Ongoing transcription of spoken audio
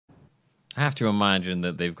I have to imagine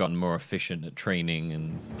that they've gotten more efficient at training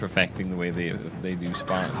and perfecting the way they do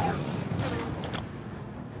Spartan.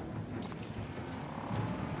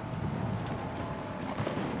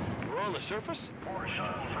 We're on the surface? 4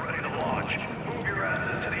 shuttles ready to launch. Move your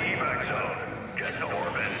asses to the evac zone. Get to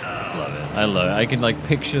orbit now. I love it. I love it. I can like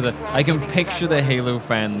picture the Halo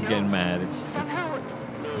fans getting mad. It's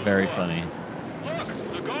very funny. Look,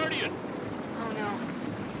 the Guardian! Oh no.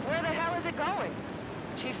 Where the hell is it going?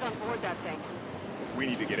 Chief's on board that thing. We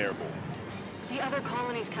need to get airborne. The other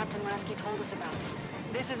colonies Captain Lasky told us about.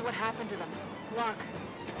 This is what happened to them. Look,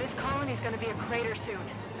 this colony's gonna be a crater soon.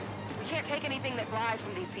 We can't take anything that flies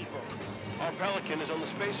from these people. Our Pelican is on the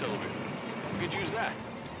space elevator. We could use that.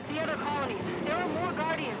 The other colonies, there are more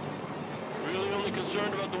Guardians. Really only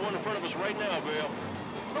concerned about the one in front of us right now, Vale.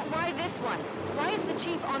 But why this one? Why is the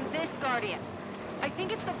Chief on this Guardian? I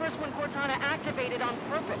think it's the first one Cortana activated on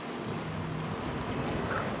purpose.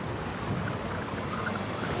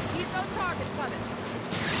 Keep those targets coming.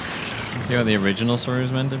 See how the original story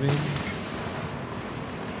was meant to be?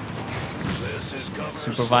 This is Governor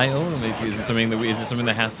Super vital? Like, is it something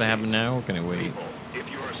that has to happen now, or can it wait? People, if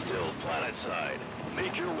you are still planetside,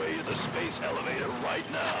 make your way to the space elevator right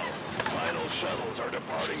now. Final shuttles are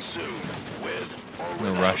departing soon. With or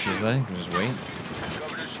No without rush, you. is there? You can just wait.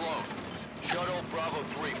 Governor Sloan, Shuttle Bravo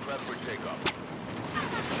 3 prep for takeoff.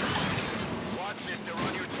 Watch it, they're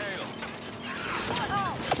on your tail.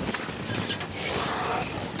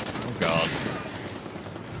 Oh god.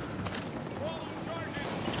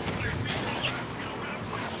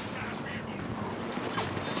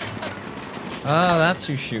 Oh, that's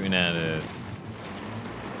who's shooting at it.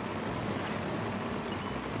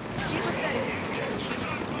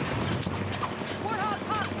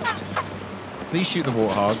 Please shoot the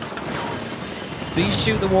warthog. Please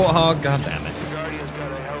shoot the warthog. God damn it. The Guardian's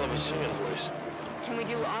got a hell of a singing voice. Can we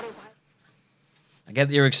do autopilot? I get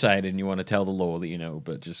that you're excited and you want to tell the lore that you know,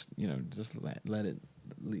 but just just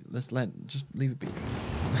leave it be.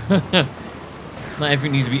 Not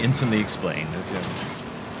everything needs to be instantly explained.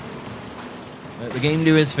 Let the game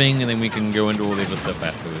do his thing, and then we can go into all the other stuff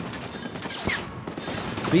afterwards.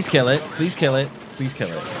 Please kill it. Please kill it. Please kill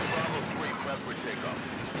it.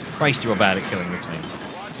 Christ, you're bad at killing this thing.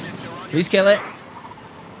 Please kill it.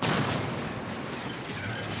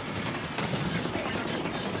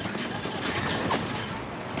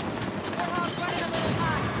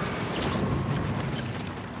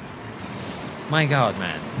 My god,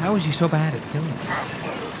 man. How is he so bad at killing this?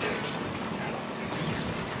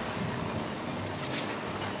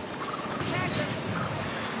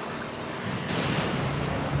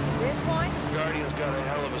 Guardian's got a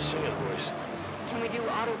hell of a singing voice. Can we do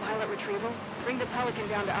autopilot retrieval? Bring the Pelican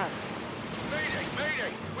down to us. Mayday,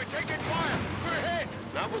 mayday! We're taking fire! We're hit!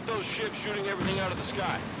 Not with those ships shooting everything out of the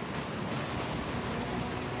sky.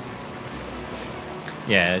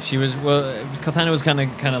 Yeah, she was. Well, Cortana was kind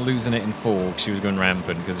of losing it in 4. She was going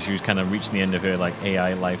rampant because she was kind of reaching the end of her like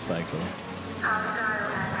AI life cycle,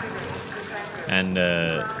 and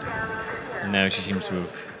now she seems to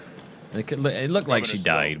have. It looked like she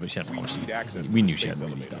died, but she hadn't. We knew she hadn't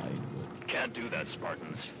really died. Can't do that,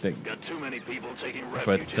 Spartans. But, Got too many people taking refuge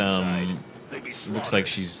but inside. They'd be it looks like slaughtered.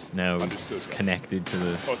 she's now connected to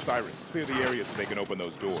the Osiris, clear the area so they can open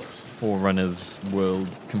those doors. Forerunner's world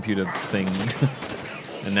computer thing,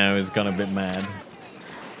 and now has gone a bit mad.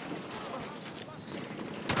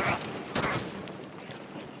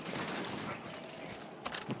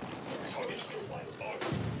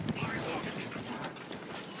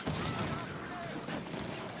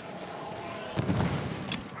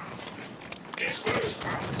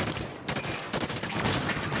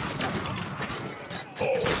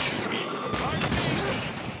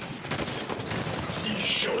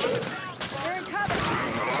 They're in cover.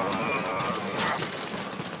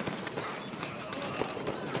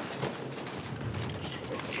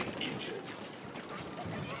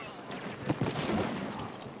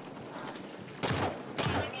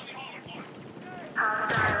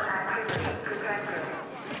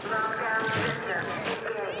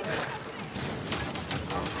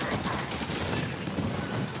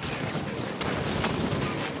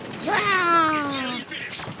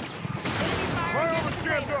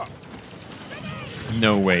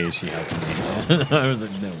 No way is she helping me. I was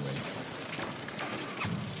like, no way.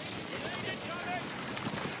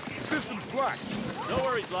 System's black. No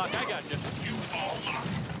worries, Locke. I got you. You all lock.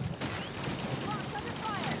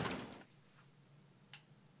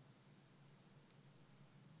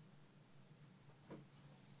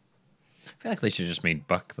 I feel like they should have just made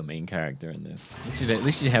Buck the main character in this. At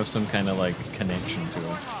least you have some kind of like connection to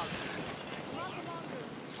it.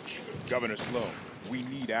 Governor Sloan, We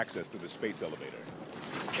need access to the space elevator.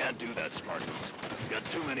 Can't do that, Spartans. Got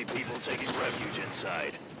too many people taking refuge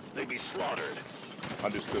inside. They'd be slaughtered.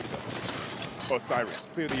 Understood, though. Osiris,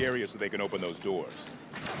 clear the area so they can open those doors.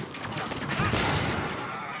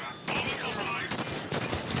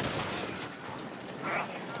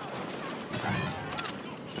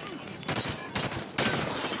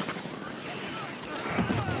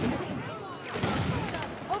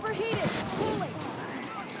 Overheated! Cooling!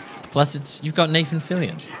 Plus, you've got Nathan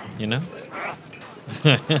Fillion, you know?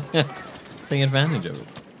 Take advantage of it.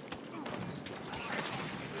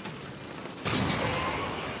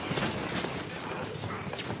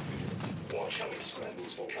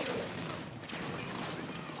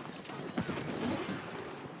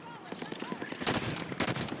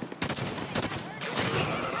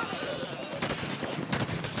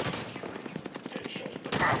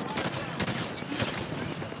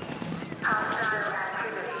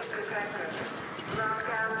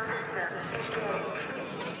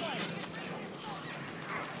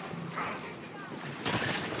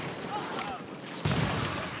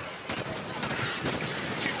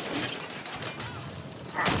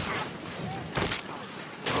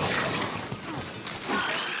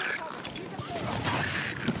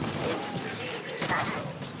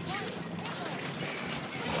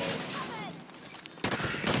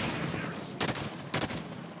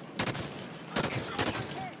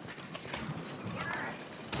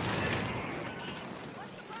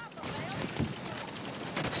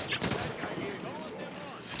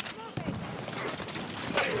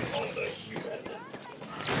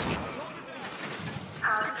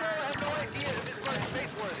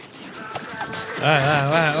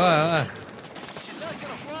 She's not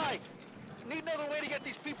gonna fly. Need another way to get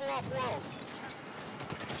these people off world.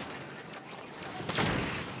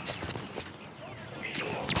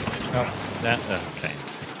 Oh, that, okay.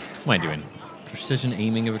 What am I doing? Precision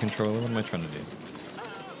aiming of a controller? What am I trying to do?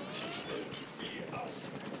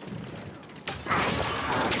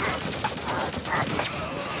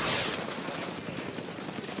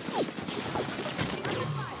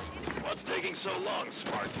 What's taking so long,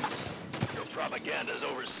 Spartans? Your propaganda's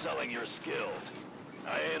overselling your skills.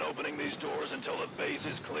 I ain't opening these doors until the base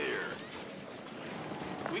is clear.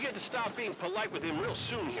 We get to stop being polite with him real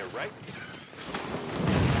soon here, right?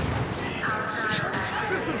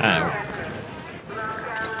 Oh.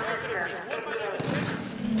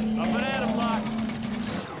 A banana block.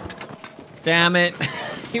 Damn it.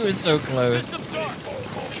 He was so close. System start.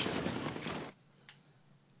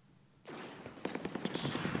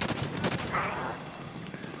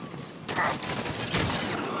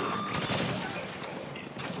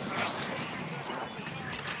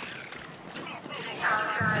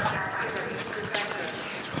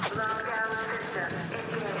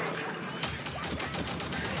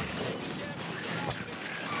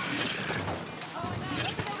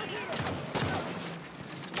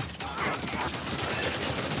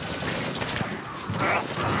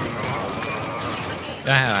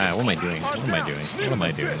 What am I doing? What am I doing? What am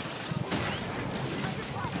I doing?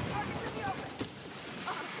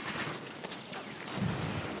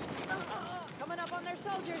 Coming up on their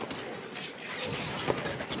soldiers.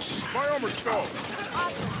 My armor's stalled.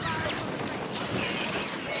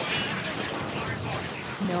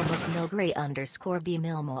 Millbee _B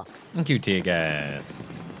Millmook. Thank you, tear gas.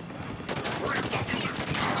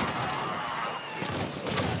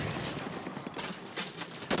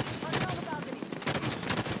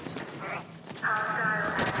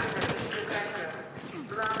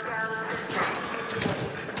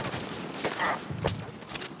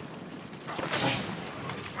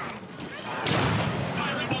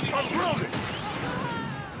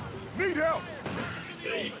 Need help!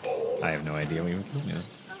 I have no idea what you killed me.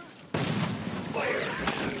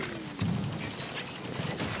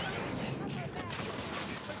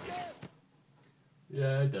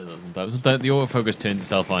 Yeah, it does. Sometimes the autofocus turns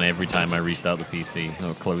itself on every time I restart the PC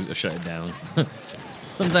or close or shut it down.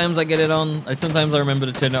 Sometimes I get it on. Sometimes I remember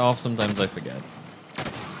to turn it off. Sometimes I forget.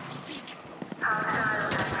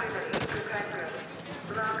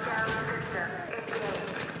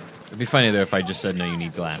 It'd be funny though if I just said no, you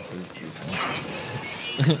need glasses.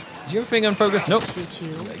 Is your thing on focus? Nope.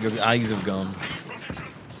 Your eyes have gone.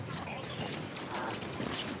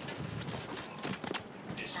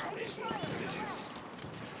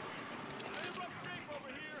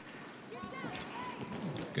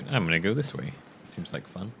 That's good. I'm gonna go this way. Seems like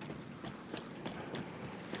fun.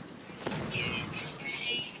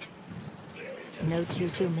 No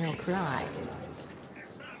choo-choo milk cry.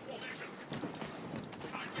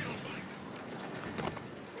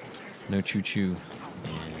 No choo-choo.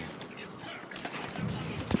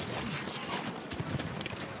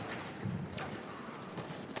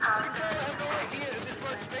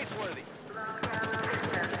 space worthy.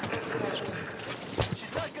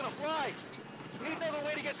 She's not gonna fly. Need another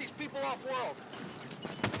way to get these people off world.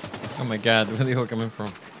 Oh my god, where are they all coming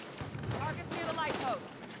from? Target's near the light post.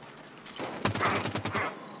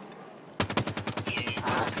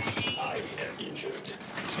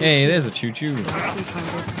 Hey, there's a choo-choo.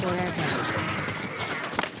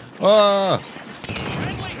 Oh! Oh!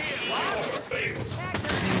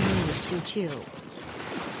 Choo-choo.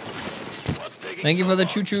 Thank you for the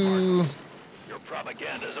choo-choo. Your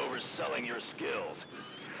propaganda's overselling your skills.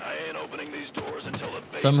 I ain't opening these doors until the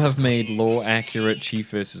base Some have is made clean. lore-accurate Chief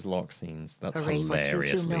versus Locke scenes. That's Hooray for choo-choo,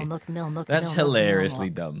 hilariously. milmook, That's milmook, hilariously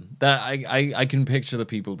milmook. dumb. That I can picture the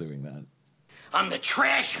people doing that. I'm the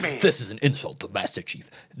trash man. This is an insult to Master Chief.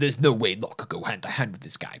 There's no way Locke could go hand to hand with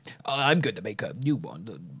this guy. I'm going to make a new one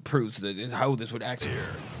that proves that how this would actually.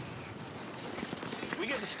 We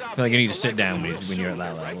get to stop I feel like you need to sit down collectively when you're at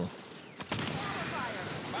real that soon, right? level.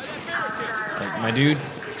 Like, my dude,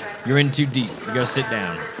 you're in too deep. You gotta sit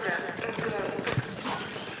down.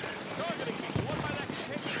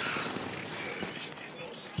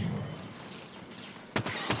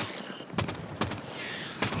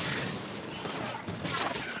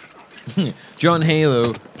 John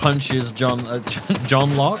Halo punches John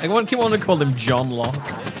Locke. I keep wanting to call him John Locke.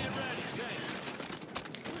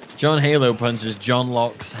 John Halo punches John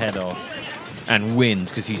Locke's head off and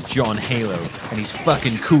wins because he's John Halo and he's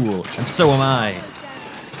fucking cool and so am I.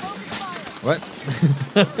 What?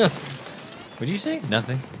 What did you say?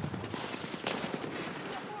 Nothing.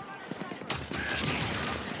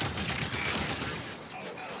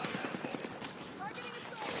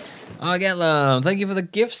 I get love. Thank you for the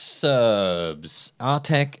gift subs.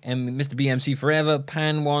 Artec and Mr. BMC Forever,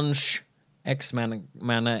 Panwansh, X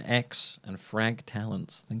Mana X, and Frag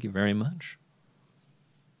Talents. Thank you very much.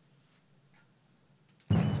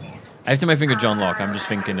 Every time I think of John Locke, I'm just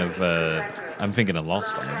thinking of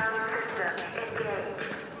Lost.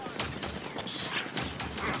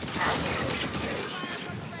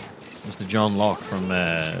 Mr. John Locke from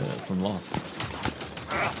Lost.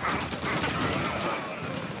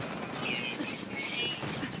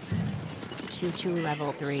 Choo-choo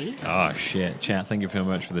level 3. Oh shit, chat! Thank you very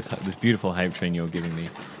much for this beautiful hype train you're giving me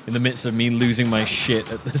in the midst of me losing my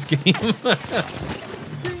shit at this game.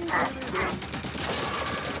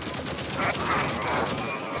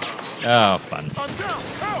 Oh, fun!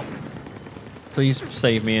 Please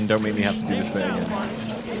save me and don't make me have to do this bit again.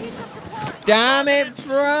 Damn it,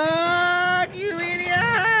 Brock! You idiot!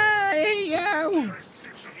 I hate you!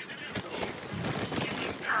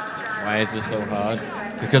 Why is this so hard?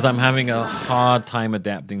 Because I'm having a hard time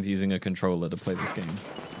adapting to using a controller to play this game.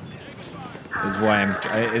 Is why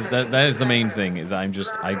that is the main thing. Is I'm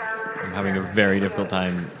having a very difficult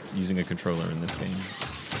time using a controller in this game.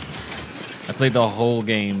 I played the whole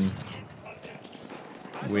game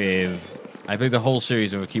I played the whole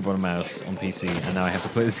series with a keyboard and mouse on PC, and now I have to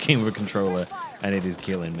play this game with a controller, and it is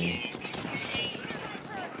killing me.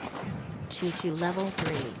 Choo-choo level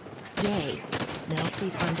 3. Yay.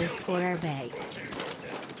 Millbeelp_bay.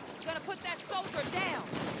 Gonna put that soldier down.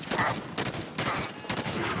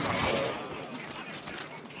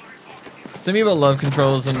 Some people love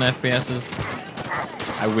controllers on FPSs.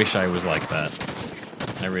 I wish I was like that.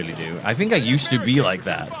 I really do. I think I used to be like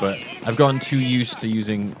that, but I've gotten too used to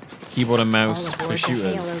using keyboard and mouse for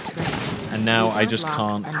shooters, and now I just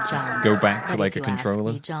can't go back to like a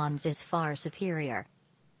controller. John's is far superior.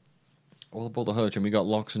 All aboard the Halo Train. We got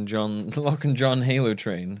Locke and John Halo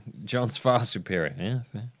Train. John's far superior. Yeah,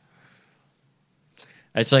 fair.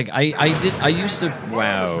 It's like I used to.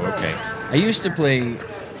 Wow. Okay. I used to play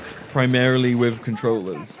primarily with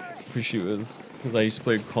controllers for shooters because I used to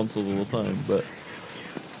play consoles all the time. But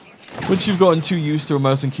once you've gotten too used to a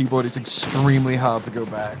mouse and keyboard, it's extremely hard to go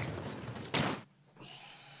back.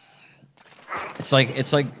 It's like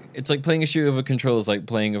playing a shooter with a controller is like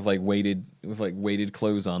playing with weighted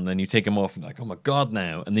clothes on. Then you take them off and like, oh my god,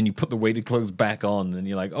 now, and then you put the weighted clothes back on, and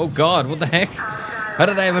you're like, oh god, what the heck? How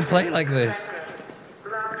did I ever play like this?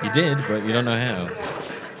 You did, but you don't know how.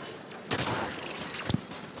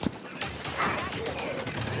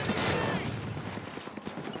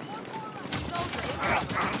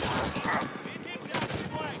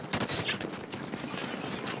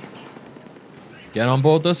 Get on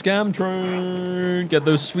board the scam train. Get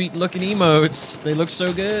those sweet looking emotes. They look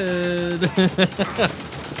so good.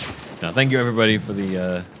 Now, thank you everybody for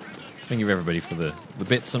the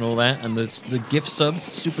bits and all that, and the gift subs.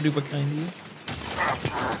 Super duper kind of you.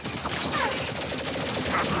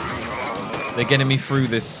 They're getting me through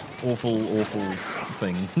this awful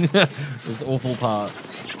thing. This awful part.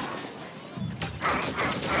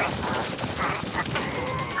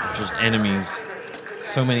 Just enemies.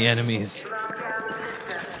 So many enemies.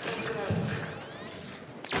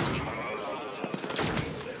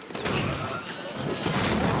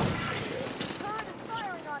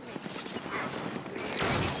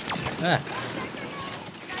 Ah.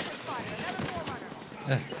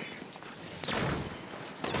 Ah.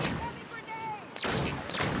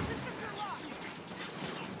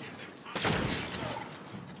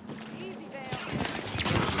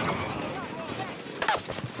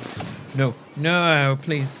 No, no,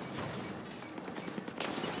 please.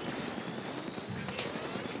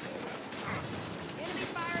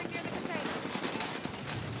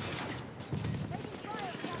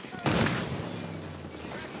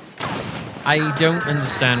 I don't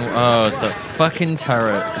understand. Oh, it's that fucking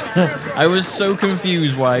turret. I was so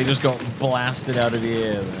confused why I just got blasted out of the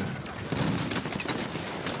air there.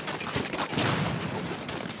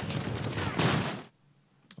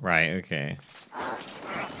 Right, okay.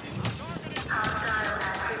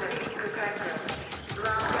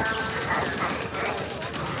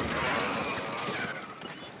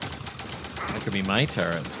 That could be my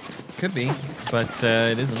turret. Could be, but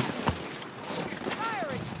it isn't.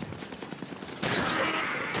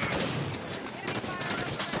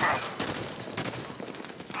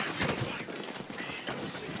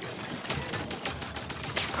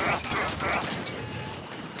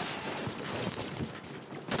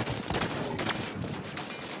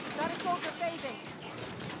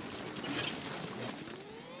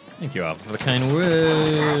 Thank you, Alpha, for the kind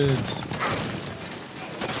words.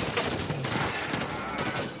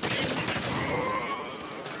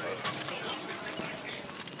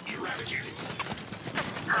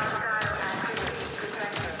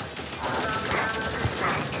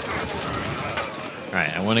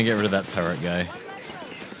 Alright, I want to get rid of that turret guy.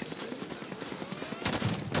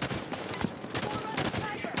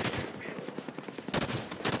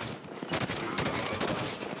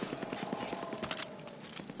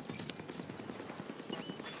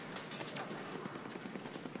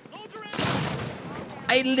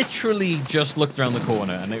 I literally just looked around the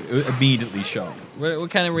corner and it immediately shot.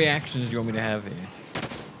 What kind of reactions do you want me to have here?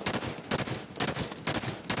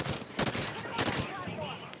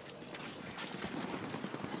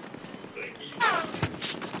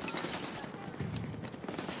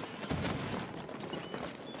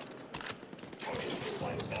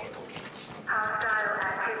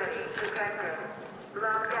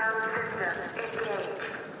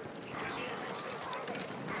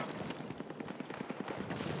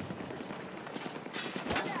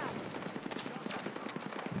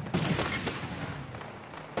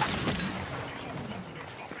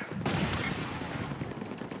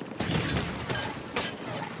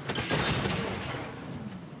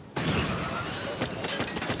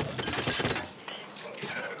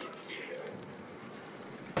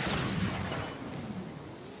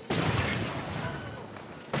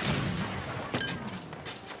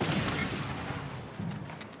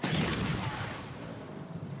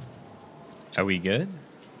 Are we good?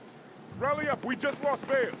 Rally up, we just lost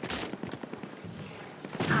Bale.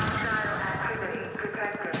 Hostile activity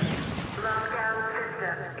detected. Lockdown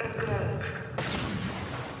system engaged.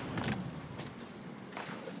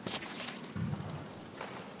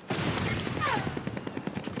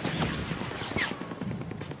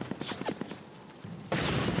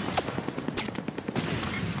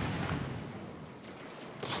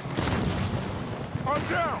 I'm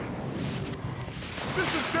down.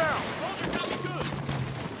 System's down.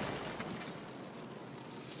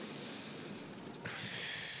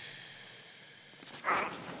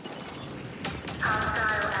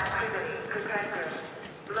 Hostile activity detected.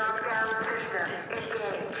 Lockdown system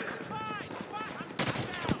engaged.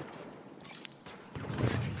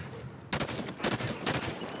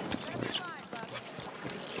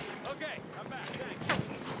 Okay, I'm back. Thanks.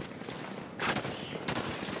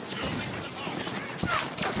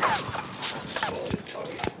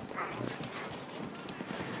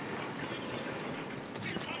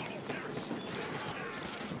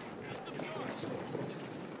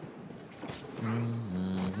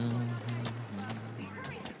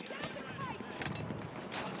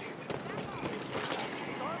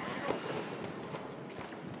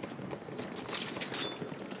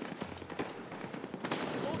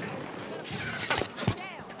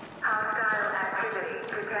 Hostile activity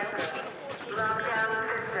detected. Lockdown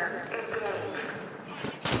system engaged.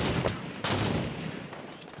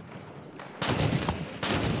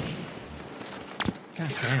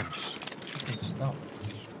 God damn. Just stop.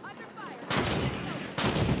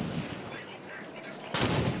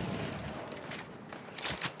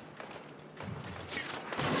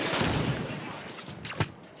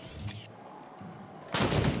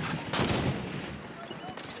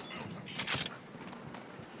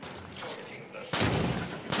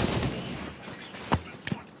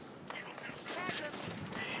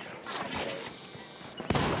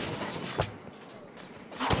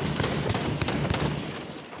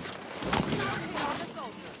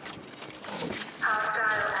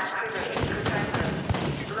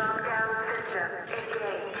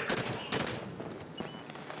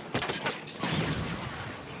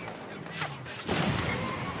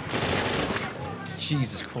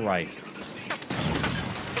 Jesus Christ.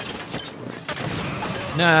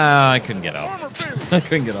 No, I couldn't get off. I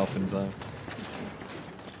couldn't get off in time.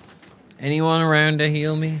 Anyone around to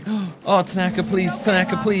heal me? Oh, Tanaka, please.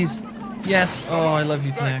 Tanaka, please. Yes. Oh, I love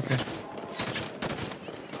you, Tanaka.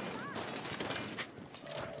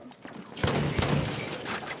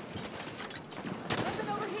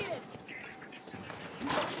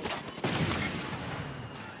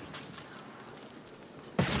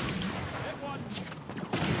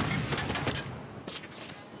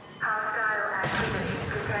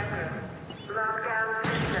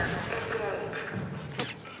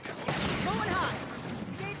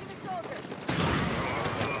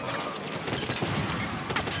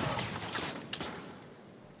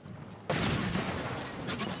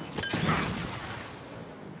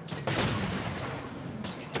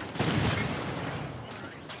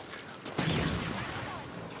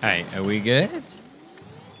 Hey, are we good?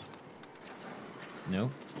 No.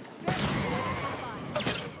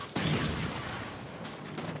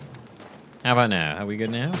 How about now? Are we good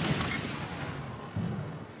now?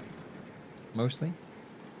 Mostly?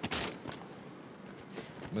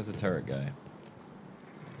 Where's the turret guy?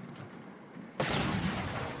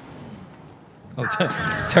 Oh,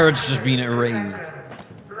 turret's just been erased.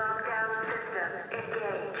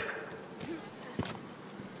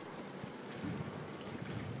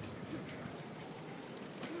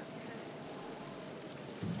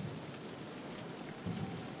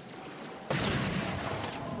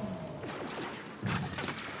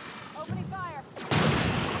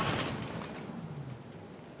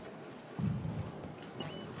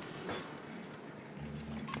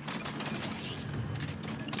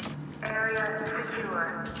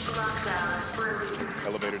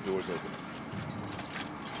 Elevator doors open.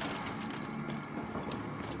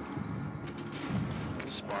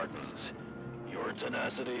 Spartans, your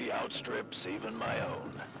tenacity outstrips even my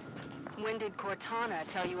own. When did Cortana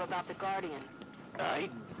tell you about the Guardian?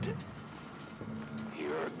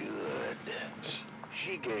 You're good.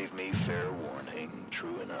 She gave me fair warning,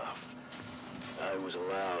 true enough. I was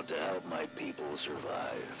allowed to help my people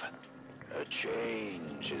survive. A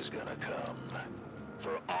change is gonna come.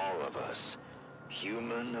 For all of us,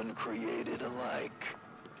 human and created alike.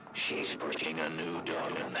 She's bringing a new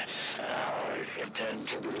dawn, and I intend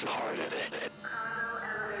to be part of it.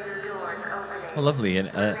 Oh, lovely!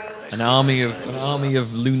 An army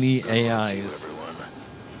of loony AIs. Everyone,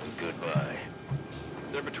 goodbye.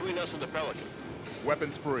 They're between us and the Pelican.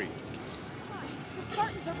 Weapons free. The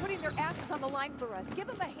Spartans are putting their asses on the line for us. Give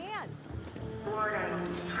them a hand. Warning.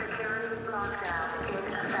 Security lockdown in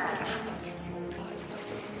effect.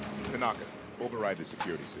 Tanaka, override the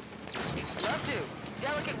security system. Love to.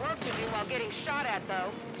 Delicate work to do while getting shot at, though.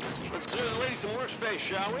 Let's clear the lady some workspace,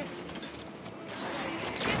 shall we?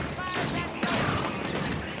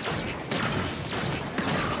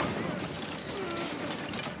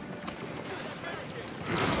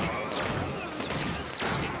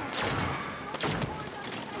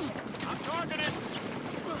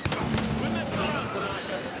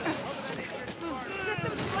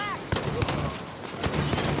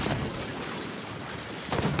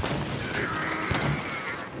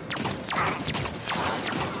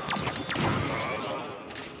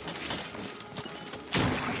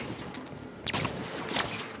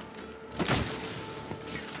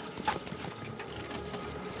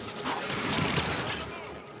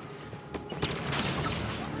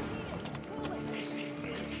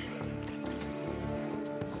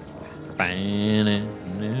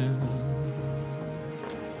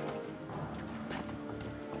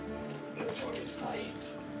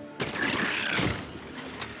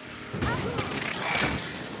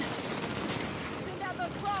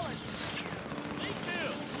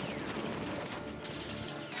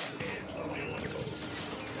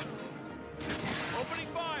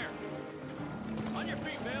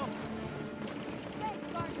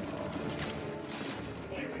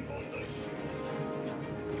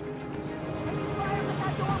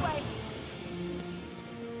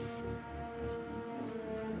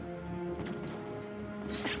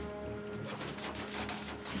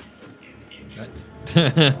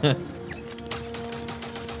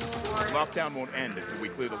 Lockdown won't end until we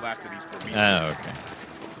clear the last of these for me. Oh, okay.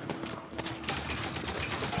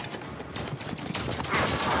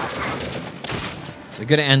 They're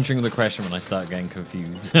good at answering the question when I start getting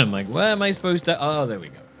confused. I'm like, where am I supposed to? Oh, there we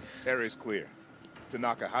go. Area's clear.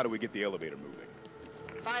 Tanaka, how do we get the elevator moving?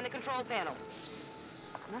 Find the control panel.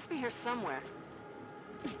 Must be here somewhere.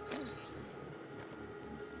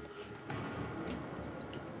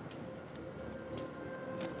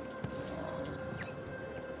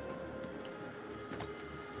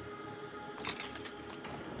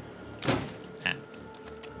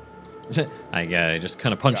 I just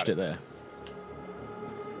kind of punched it there.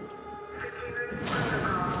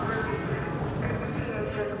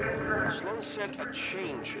 Sloan said a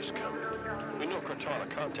change is coming. We know Cortana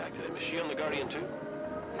contacted him. Is she on the Guardian too?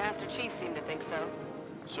 Master Chief seemed to think so.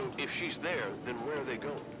 So if she's there, then where are they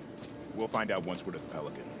going? We'll find out once we're at the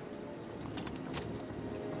Pelican.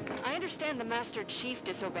 I understand the Master Chief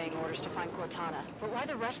disobeying orders to find Cortana, but why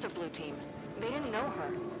the rest of Blue Team? They didn't know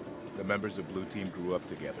her. The members of Blue Team grew up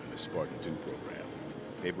together in the Spartan 2 program.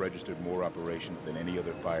 They've registered more operations than any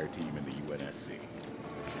other fire team in the UNSC.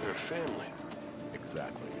 They're a family.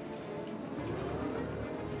 Exactly.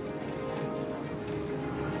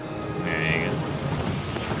 There you go.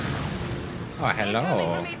 Oh,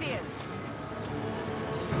 hello.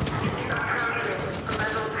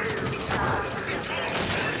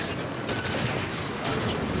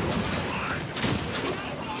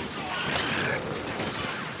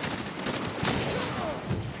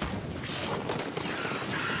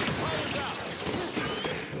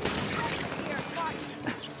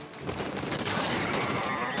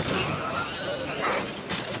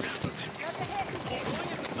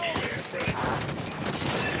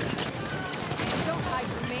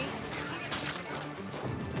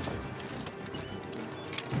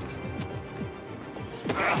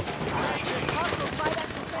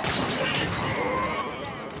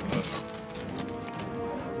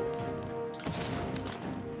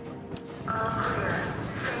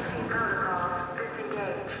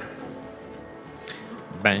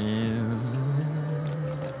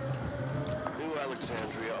 New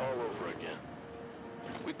Alexandria all over again.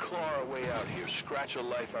 We claw our way out here, scratch a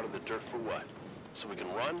life out of the dirt for what? So we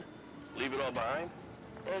can run? Leave it all behind?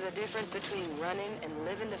 There's a difference between running and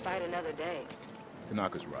living to fight another day.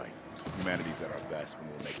 Tanaka's right. Humanity's at our best when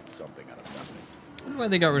we're making something out of nothing. I wonder why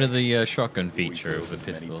they got rid of the shotgun feature of the As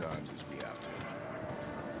many pistol. times as we have to.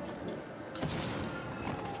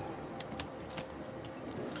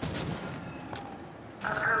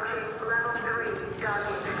 Approaching level 3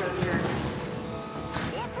 docking station.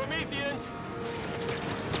 More Prometheans!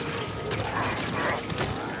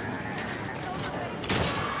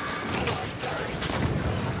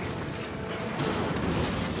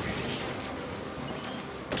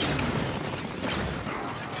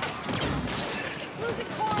 Losing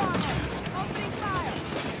core armor. Opening fire.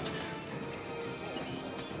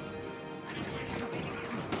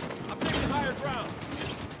 I'm taking higher ground.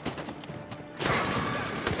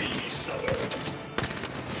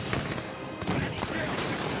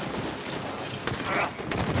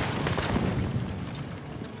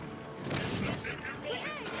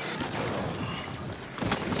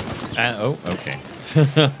 Oh, okay.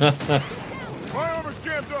 My armor's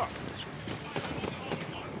jammed up!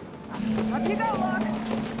 Up you go, Luck.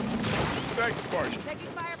 Thanks, Spartan. Taking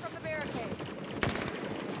fire from the barricade.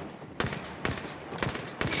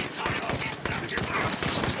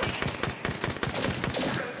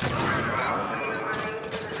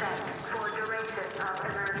 For duration of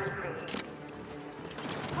emergency.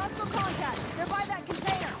 Hostile contact. They're by that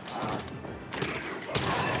container.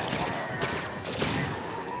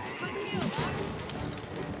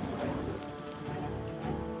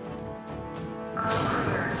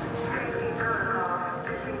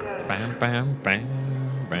 Bam, bam, bam,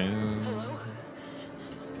 bam. Hello?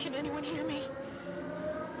 Can anyone hear me?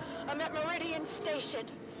 I'm at Meridian Station.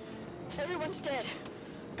 Everyone's dead.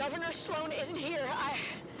 Governor Sloan isn't here.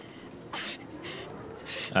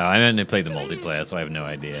 Oh, I only played the multiplayer, so I have no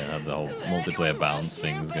idea how the whole multiplayer balance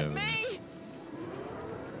things go.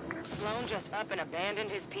 Sloan just up and abandoned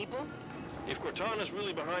his people? If Cortana's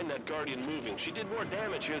really behind that Guardian moving, she did more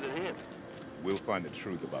damage here than him. We'll find the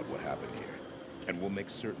truth about what happened here. And we'll make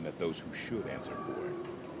certain that those who should answer for it.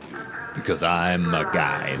 Because I'm a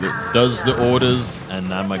guy that does the orders,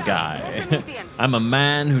 and I'm a guy. I'm a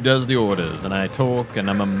man who does the orders, and I talk, and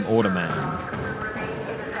I'm an order man.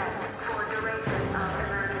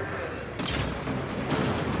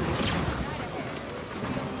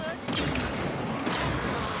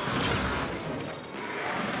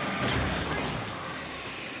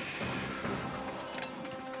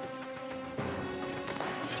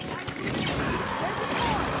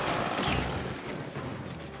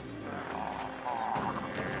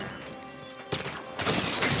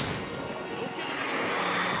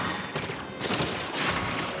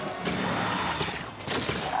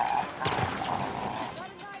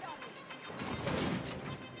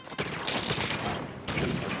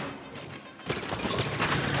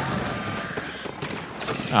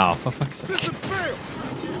 Oh, for fuck's sake.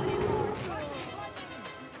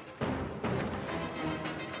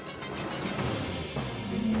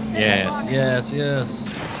 Yes, yes,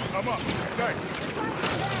 yes. I'm up. Thanks.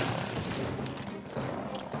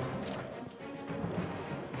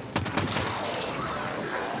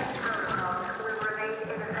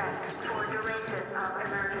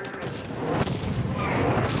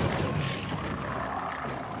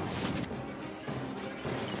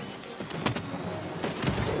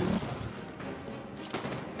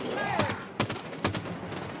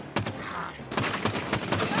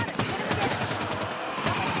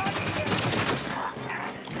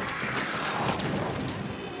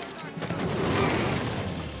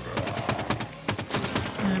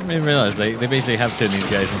 didn't realize they basically have turned these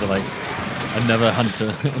guys into like another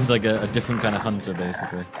hunter. It's like a different kind of hunter,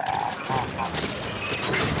 basically.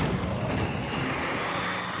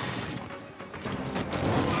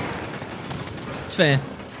 It's fair.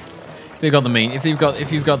 If they've got the main, if you've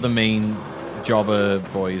got the main jobber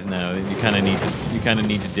boys now, you kind of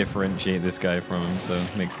need to differentiate this guy from him. So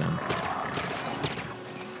it makes sense.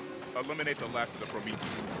 Eliminate the last of the Prometheus.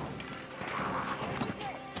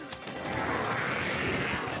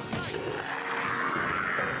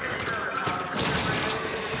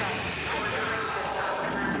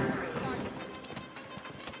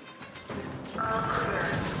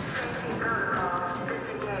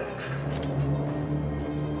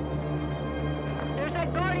 There's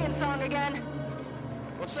that Guardian song again.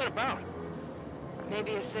 What's that about?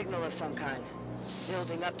 Maybe a signal of some kind.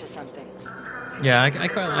 Building up to something. Yeah,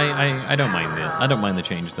 I don't mind it. I don't mind the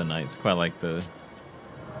change to the knights. Quite like the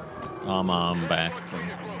arm back thing.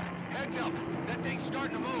 Heads up. That thing's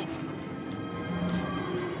starting to move.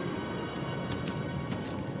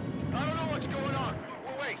 I don't know what's going on.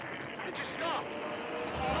 Well, wait. It just stopped.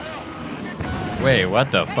 Oh, hell. Wait, what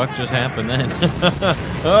the fuck just happened then?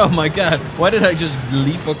 Oh my god, why did I just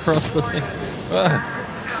leap across the thing?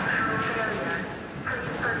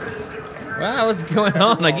 Wow, what's going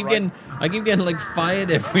on? I keep getting like fired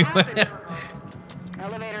everywhere.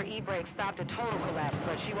 Elevator E-brake stopped a total collapse,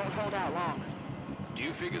 but she won't hold out long. Do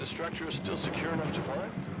you figure the structure is still secure enough to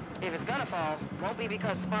climb? If it's gonna fall, won't be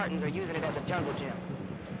because Spartans are using it as a jungle gym.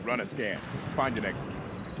 Run a scan. Find an exit.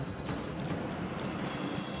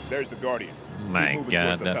 There's the Guardian. My Keep moving god,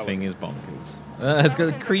 towards the that pellet. thing is bonkers. It's got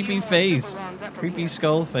a creepy face. Creepy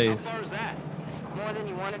skull face. How far is that? More than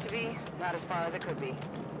you want it to be, not as far as it could be.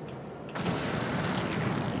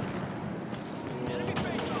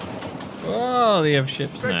 Oh, they have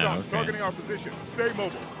ships now. Phaetons Okay. targeting our position. Stay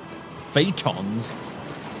mobile. Phaetons?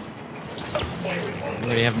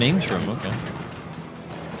 Where do you have names from? Okay.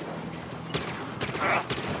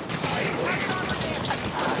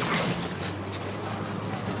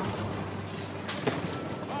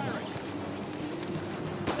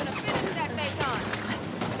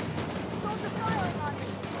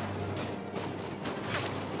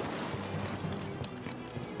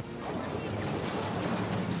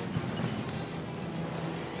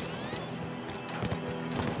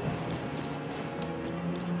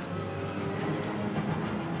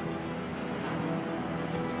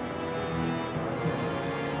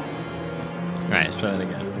 Alright, let's try that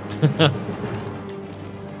again.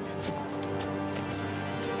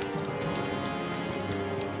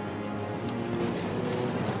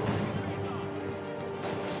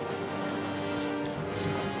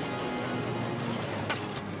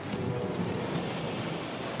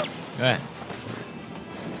 Alright.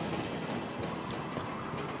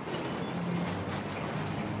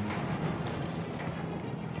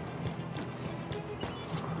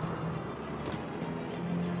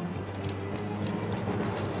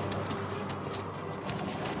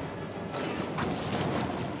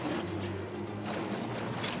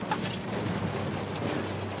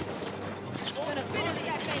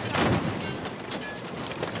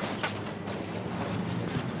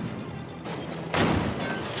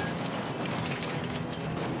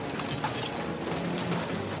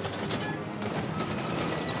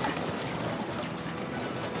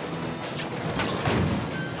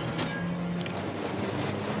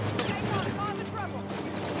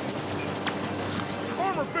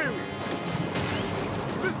 Armor failure.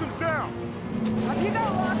 Systems down. Up you go,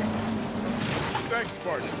 Locke. Thanks,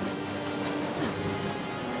 Spartan.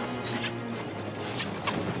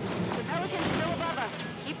 The Pelican's still above us.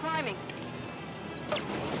 Keep climbing.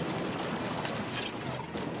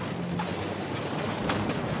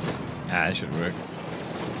 Ah, that should work.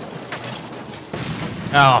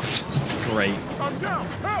 Oh, great. I'm down.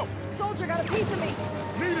 Help! Soldier got a piece of me.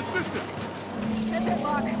 Need assistance. That's it,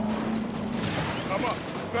 Locke. I'm up.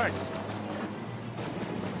 Thanks.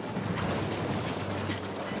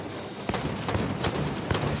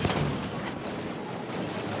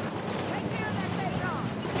 Take care of that Phaeton.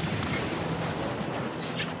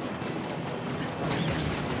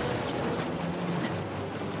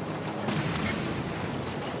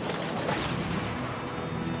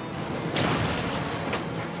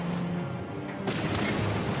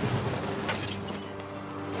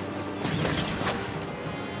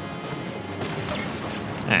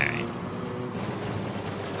 Alright.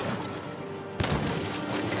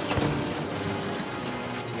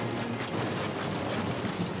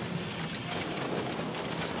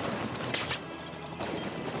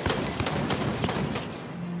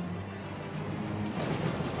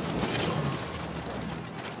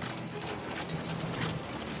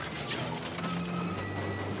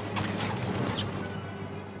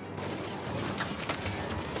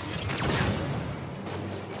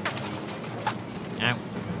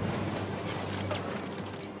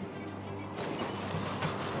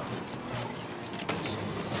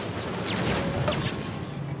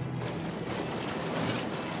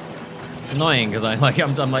 It's annoying because I'm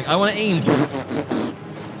like I want to aim.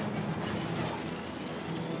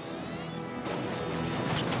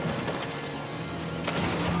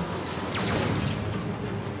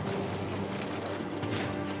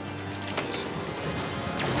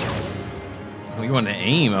 Oh, you want to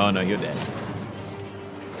aim? Oh no, you're dead.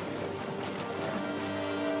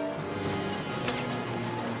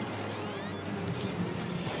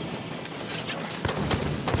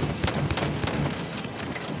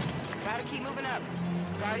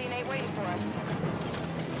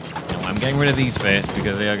 I'm getting rid of these first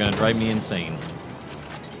because they are going to drive me insane.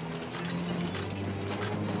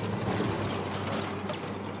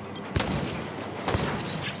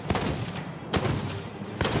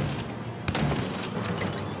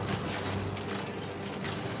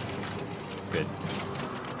 Good.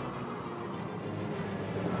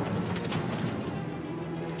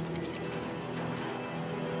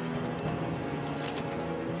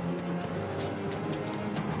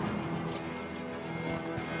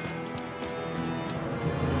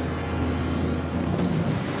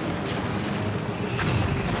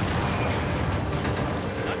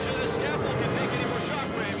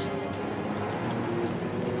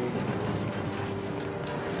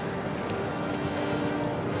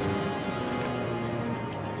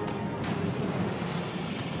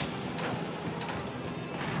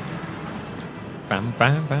 Bam,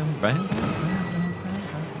 bam, bam, bam.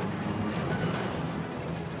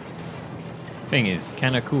 Thing is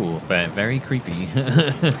kind of cool, but very creepy.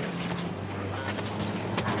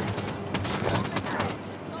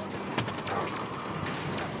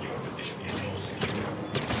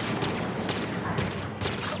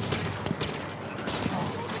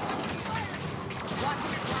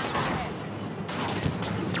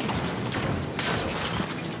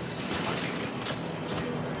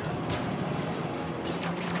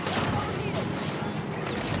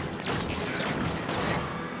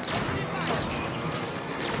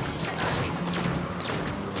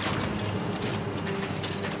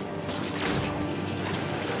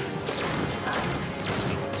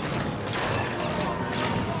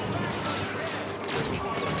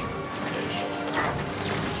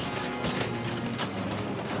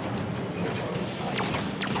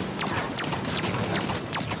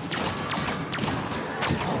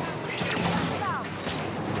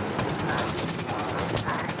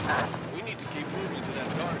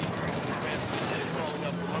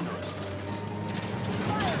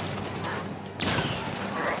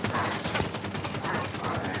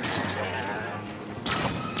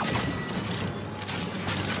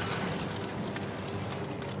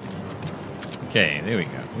 Okay, there we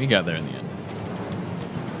go. We got there in the end.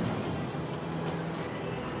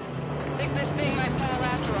 I think this thing might fall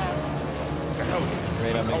after all.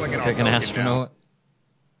 Great, I'm making like an astronaut.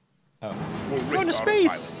 Oh. Go to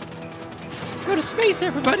space! Go to space,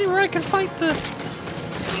 everybody, where I can fight the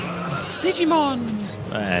Digimon!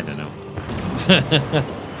 I don't know.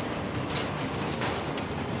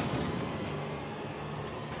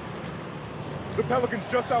 The Pelican's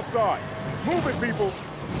just outside. Move it, people!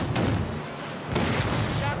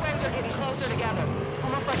 Shockwaves are getting closer together.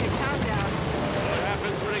 Almost like a countdown. What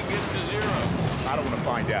happens when it gets to zero? I don't want to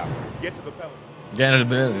find out. Get to the Pelican. Get out of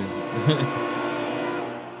bed.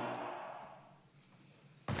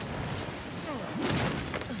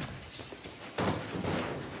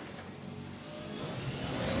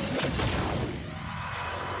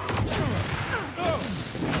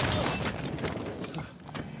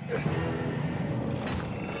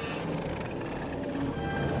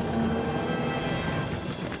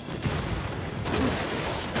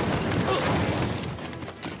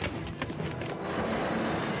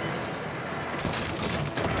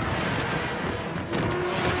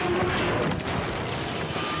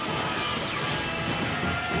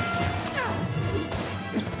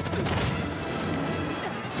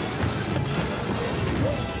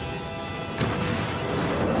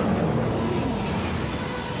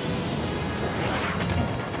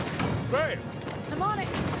 I'm on it.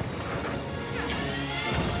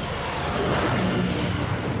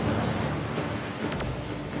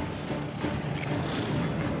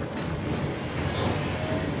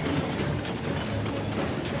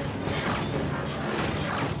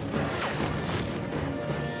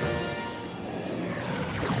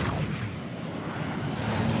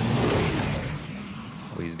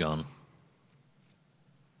 Oh, he's gone.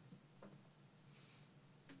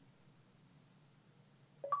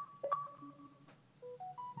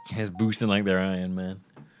 He's boosting like they're Iron Man.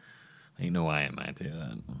 Ain't no Iron Man to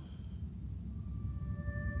that.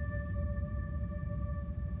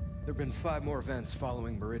 There have been 5 more events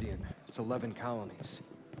following Meridian. It's 11 colonies.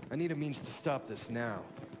 I need a means to stop this now.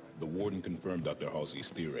 The Warden confirmed Dr.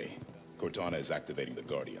 Halsey's theory. Cortana is activating the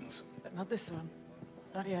Guardians. But not this one.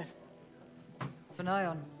 Not yet.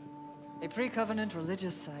 Zion, a pre-Covenant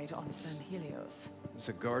religious site on San Helios. There's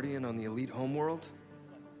a Guardian on the elite homeworld?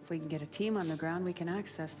 If we can get a team on the ground, we can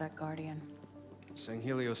access that Guardian. San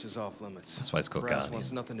Helios is off limits. That's why it's called Brass Guardian.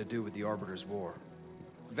 wants nothing to do with the Arbiter's war.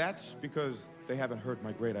 That's because they haven't heard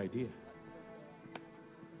my great idea.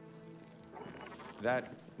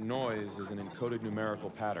 That noise is an encoded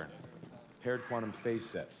numerical pattern. Paired quantum phase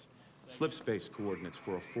sets. Slip space coordinates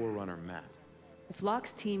for a Forerunner map. If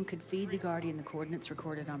Locke's team could feed the Guardian the coordinates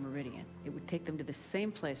recorded on Meridian, it would take them to the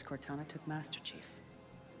same place Cortana took Master Chief.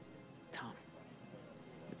 Tom,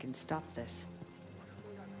 we can stop this.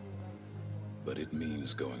 But it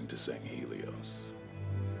means going to San Helios.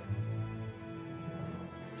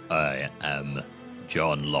 I am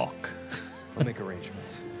John Locke. I'll make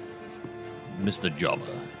arrangements. Mr. Jobber.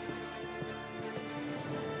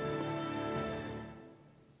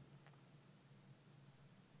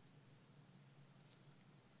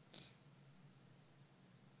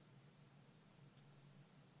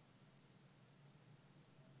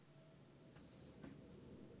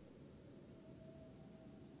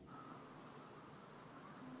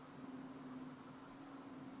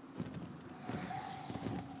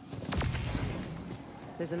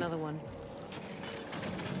 There's another one.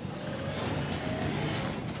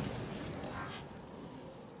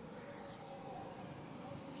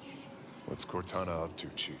 What's Cortana up to,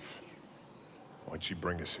 Chief? Why'd she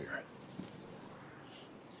bring us here?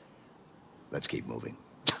 Let's keep moving.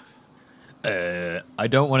 I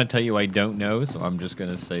don't want to tell you I don't know, so I'm just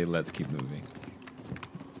going to say let's keep moving.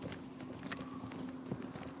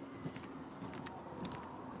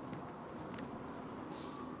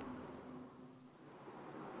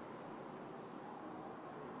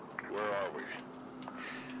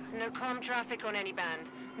 No comm traffic on any band.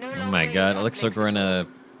 No Oh my god, it looks like we're in a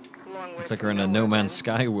No Man's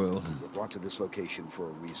Sky world. We're brought to this location for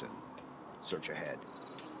a reason. Search ahead.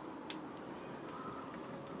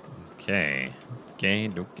 Okay.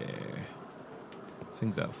 Okay.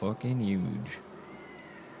 Things are fucking huge.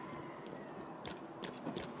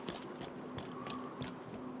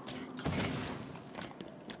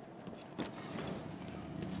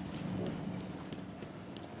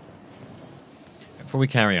 Before we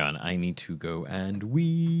carry on, I need to go and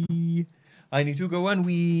wee. I need to go and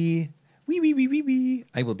wee. Wee.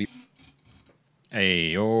 I will be.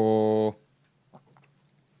 Ayo.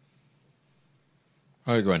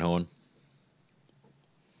 How are you going, Horn?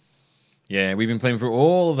 Yeah, we've been playing through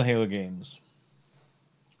all of the Halo games.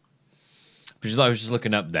 I was just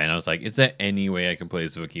looking up then. I was like, is there any way I can play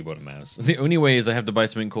this with a keyboard and mouse? The only way is I have to buy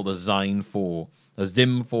something called a Zim 4,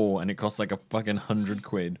 and it costs like a fucking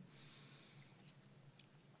 £100.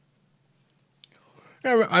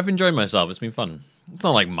 Yeah, I've enjoyed myself. It's been fun. It's not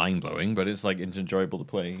like mind-blowing, but it's like it's enjoyable to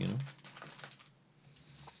play, you know? I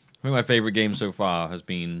think my favorite game so far has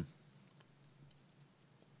been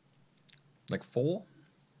like 4.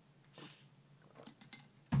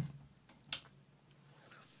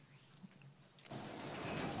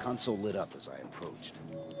 Console lit up as I approached.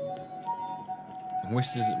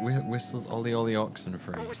 Whistles Ollie Oxen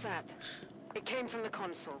free. What was that? It came from the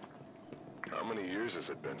console. How many years has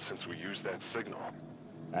it been since we used that signal?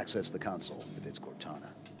 Access the console if it's Cortana.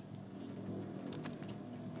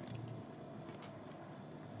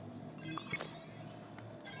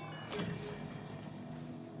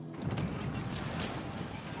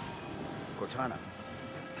 Cortana.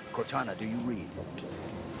 Cortana, do you read?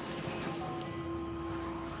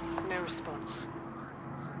 No response.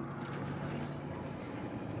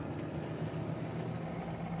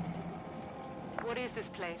 What is this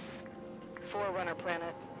place? Forerunner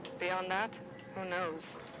planet. Beyond that, who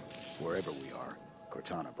knows? Wherever we are,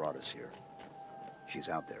 Cortana brought us here. She's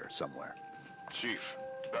out there somewhere. Chief,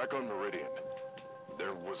 back on Meridian,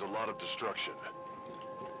 there was a lot of destruction.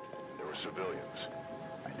 There were civilians.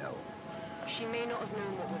 I know. She may not have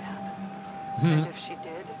known what would happen. And if she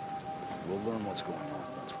did, we'll learn what's going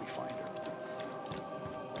on once we find her.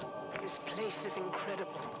 This place is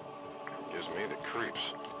incredible. Gives me the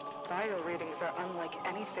creeps. Bio readings are unlike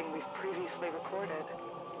anything we've previously recorded.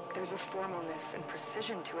 There's a formalness and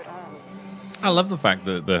precision to it all. I love the fact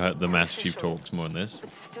that the Master Chief talks more in this.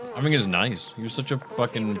 I think it's nice. He was such a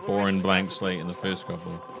fucking boring blank slate in the first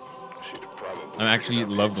couple. I actually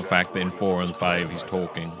love the fact that in 4 and 5 he's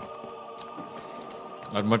talking.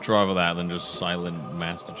 I'd much rather that than just silent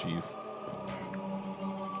Master Chief.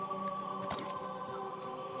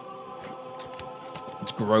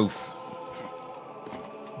 It's growth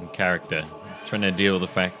and character. Trying to deal with the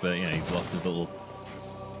fact that, you know, he's lost his little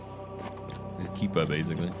His keeper,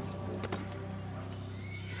 basically.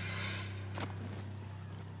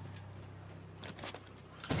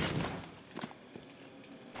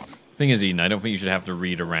 Thing is, Eden, I don't think you should have to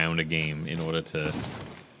read around a game in order to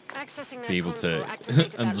be able to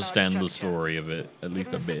understand the story of it, at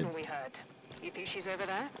least a bit. You think she's over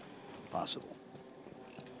there? Possible.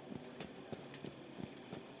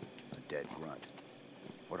 A dead grunt.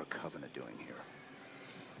 What are Covenant doing here?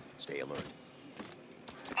 Stay alert.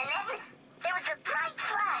 And then there was a bright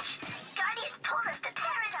flash. Guardian told us to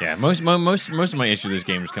tear it up. Yeah, most of my issue with this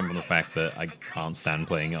game just come from the fact that I can't stand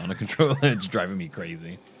playing it on a controller. It's driving me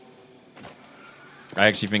crazy. I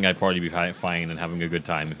actually think I'd probably be fine and having a good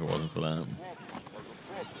time if it wasn't for that.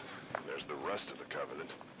 There's the rest of the Covenant.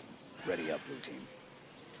 Ready up, Blue Team.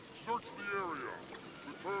 Search the area.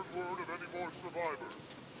 Return word of any more survivors.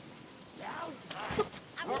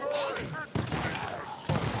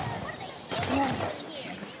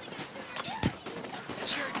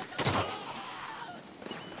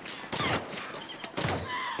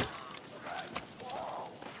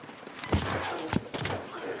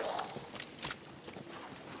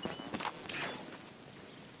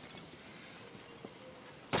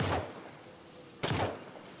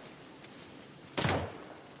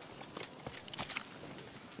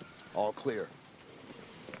 All clear.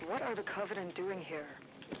 What are the Covenant doing here?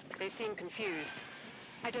 They seem confused.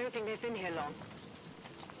 I don't think they've been here long.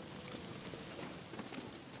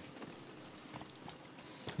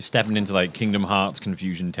 You're stepping into like Kingdom Hearts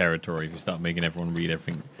confusion territory if you start making everyone read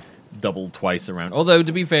everything double twice around. Although,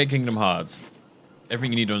 to be fair, Kingdom Hearts,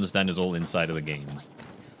 everything you need to understand is all inside of the games.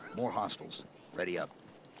 More hostiles. Ready up.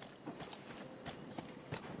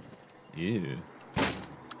 Ew.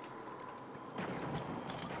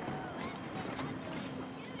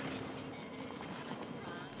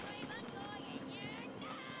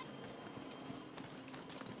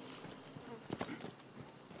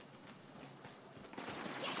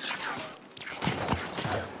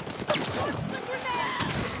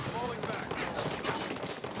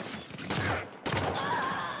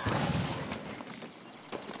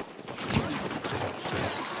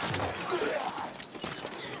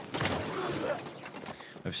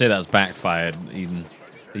 I say that's backfired, Eden.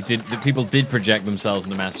 The people did project themselves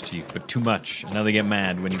into Master Chief, but too much. And now they get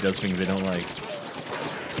mad when he does things they don't like.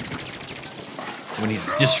 When he's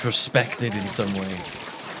disrespected in some way.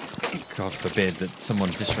 God forbid that someone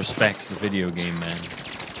disrespects the video game man.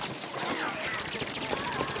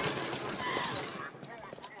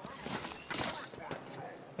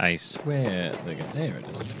 I swear they go. There it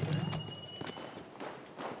is.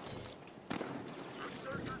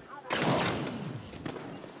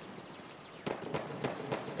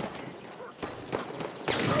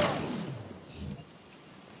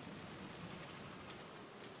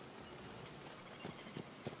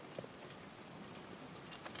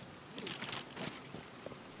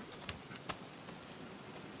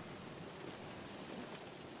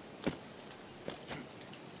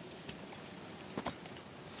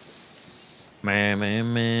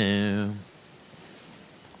 Man.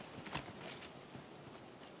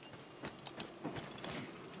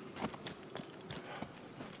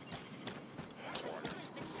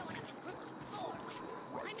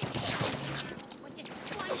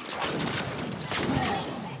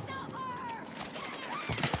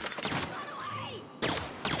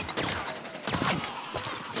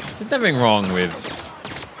 There's nothing wrong with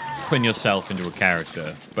putting yourself into a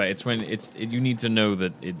character, but it's when you need to know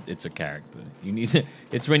that it's a character. You need to,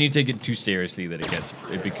 it's when you take it too seriously that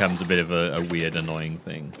it becomes a bit of a weird, annoying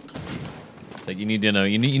thing. It's like you need to know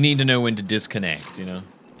you need to know when to disconnect, you know.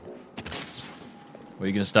 Or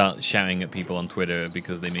you're gonna start shouting at people on Twitter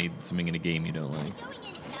because they made something in a game you don't like.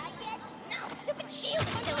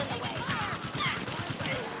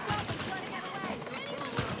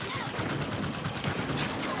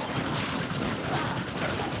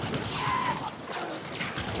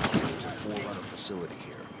 Facility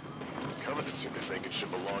here. Covenant seem to think it should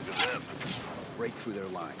belong to them. Break through their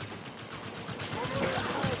line.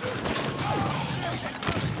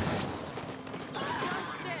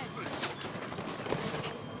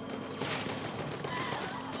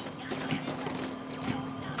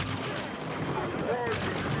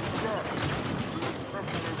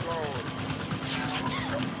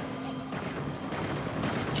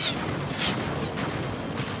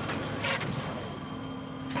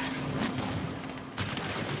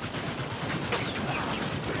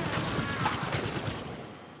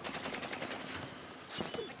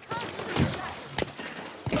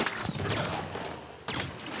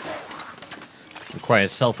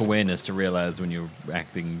 Requires self-awareness to realize when you're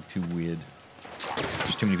acting too weird.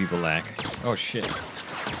 There's too many people lack. Oh shit.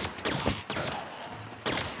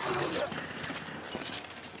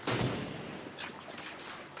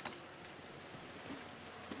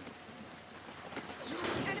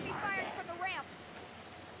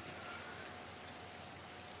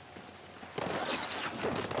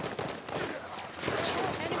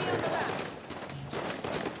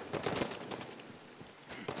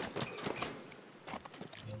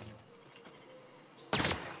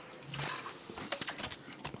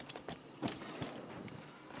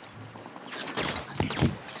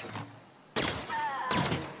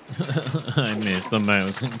 I missed the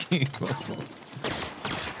mouse and keyboard.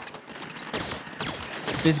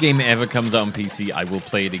 If this game ever comes out on PC, I will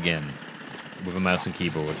play it again with a mouse and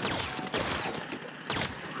keyboard.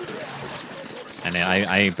 And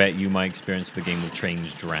I bet you my experience of the game will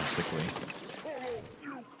change drastically.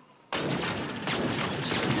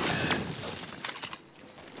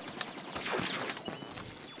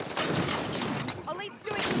 Elite's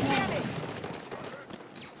doing some damage.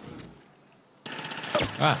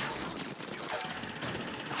 Ah.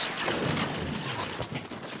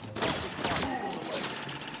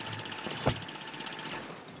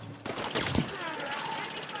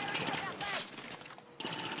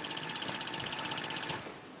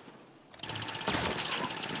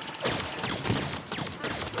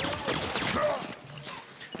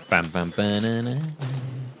 Bam, bam, banana.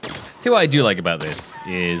 See, what I do like about this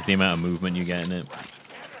is the amount of movement you get in it.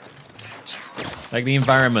 Like, the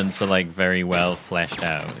environments are, like, very well fleshed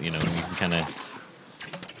out, you know, and you can kind of...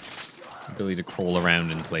 ability to crawl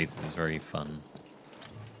around in places is very fun.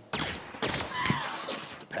 The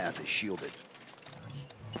path is shielded.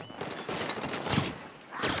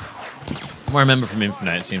 From what I remember from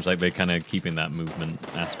Infinite, it seems like they're kind of keeping that movement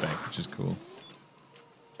aspect, which is cool.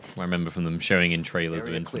 I remember from them showing in trailers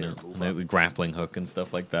of Infinite, like the grappling hook and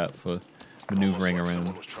stuff like that for maneuvering around.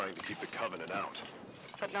 Someone was trying to keep the Covenant out.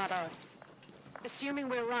 But not us. Assuming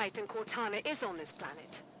we're right and Cortana is on this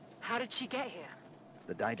planet, how did she get here?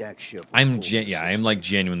 The Didact ship. I'm like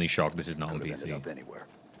genuinely shocked this is not on PC. Up anywhere.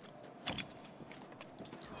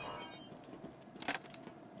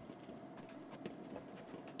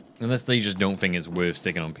 Unless they just don't think it's worth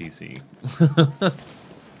sticking on PC.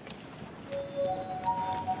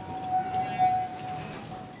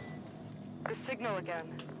 The signal again.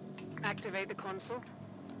 Activate the console.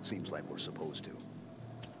 Seems like we're supposed to.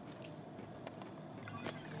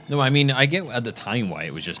 No, I mean, I get at the time why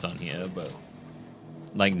it was just on here, but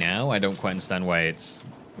like now, I don't quite understand why it's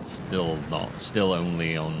still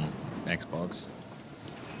only on Xbox.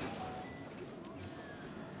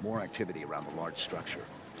 More activity around the large structure.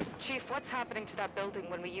 Chief, what's happening to that building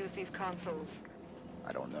when we use these consoles?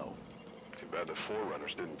 I don't know. Too bad the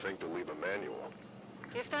Forerunners didn't think to leave a manual.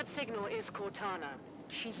 If that signal is Cortana,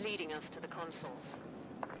 she's leading us to the consoles.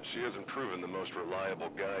 She hasn't proven the most reliable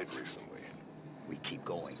guide recently. We keep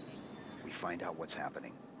going. We find out what's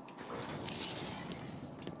happening.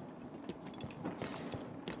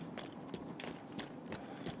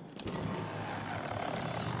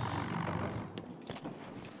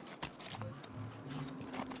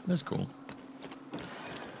 That's cool.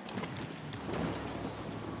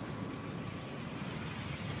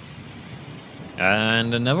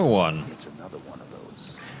 And another one. It's another one of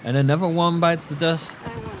those. And another one bites the dust.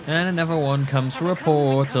 And another one comes through a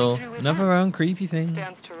portal. Another one creepy thing.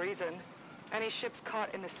 Stands to reason. Any ships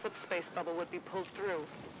caught in the slip space bubble would be pulled through.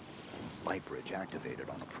 Light bridge activated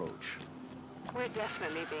on approach. We're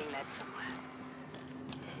definitely being led somewhere.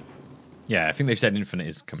 Yeah, I think they said Infinite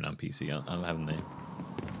is coming on PC, haven't they?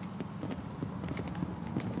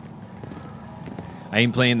 I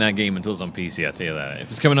ain't playing that game until it's on PC, I tell you that. If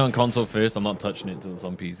it's coming out on console first, I'm not touching it until it's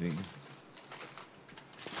on PC.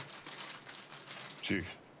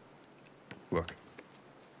 Chief, look.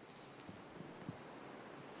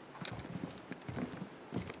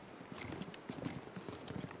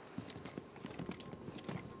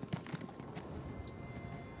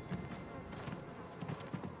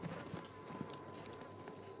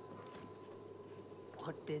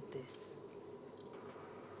 What did this?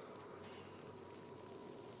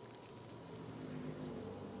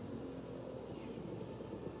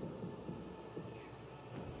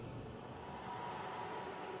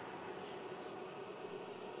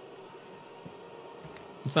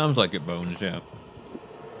 Sounds like it, Bones, yeah.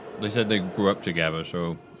 They said they grew up together,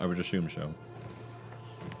 so I would assume so.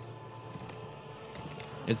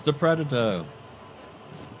 It's the Predator.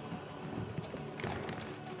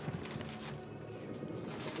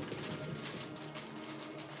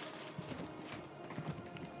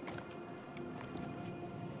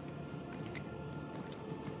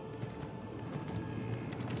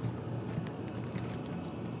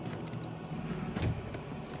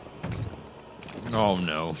 Oh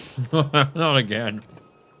no, not again.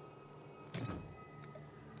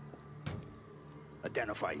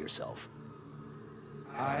 Identify yourself.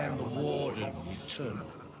 I am the Warden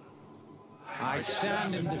Eternal. I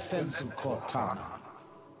stand in defense of Cortana.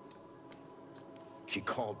 She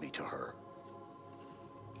called me to her.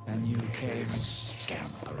 And you came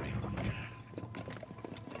scampering.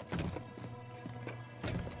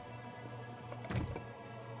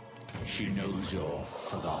 She knows your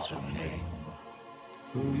forgotten name.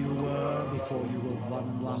 Who you were before you were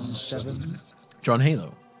 117? John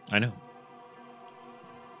Halo. I know.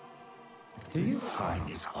 Do you find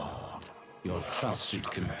it odd your trusted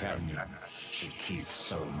companion should keep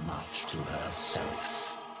so much to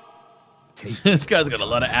herself? This guy's got a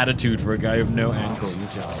lot of attitude for a guy with no ankles.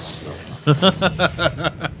 Let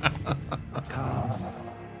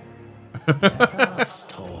us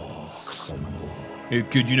talk some more. Hey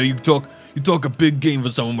kid, you know you talk a big game for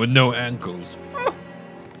someone with no ankles.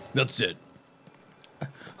 That's it.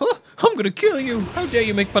 Huh? I'm gonna kill you! How dare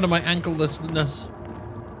you make fun of my anklelessness?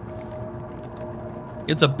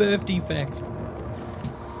 It's a birth defect.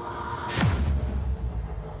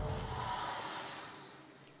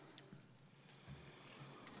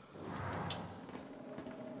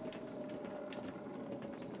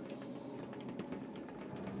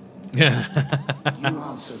 Yeah. You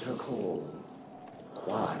answered her call.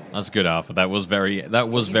 Why? That's good, Arthur. That was very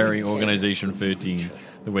Organization 13,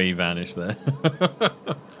 the way he vanished there.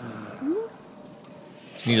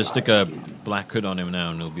 Need to stick a black hood on him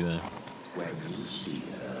now and he'll be there. When you see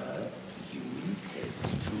her, you intend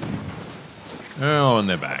to. Oh, and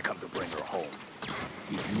they're back. Come to bring her home.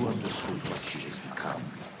 If you understood what she has become,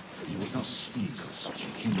 you would not speak of such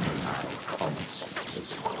a juvenile concept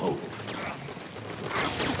as hope.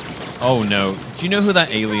 Oh no! Do you know who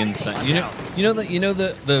that alien? You know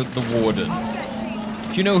the warden.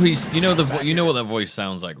 Do you know you know what that voice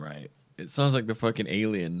sounds like, right? It sounds like the fucking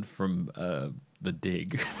alien from The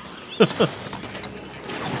Dig.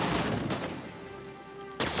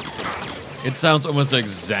 It sounds almost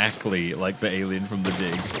exactly like the alien from The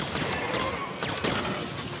Dig.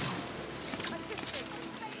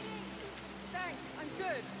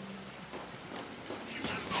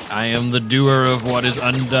 I am the doer of what is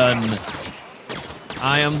undone.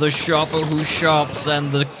 I am the shopper who shops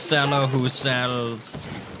and the seller who sells.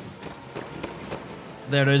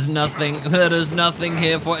 There is nothing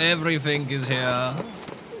here, for everything is here.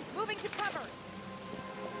 Moving to cover.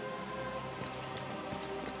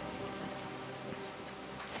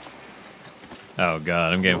 Oh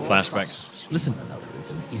god, I'm getting flashbacks. Listen. Another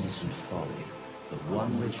is an innocent folly, but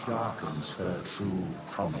one which darkens her true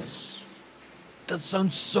promise. That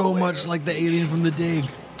sounds so much like the alien from The Dig.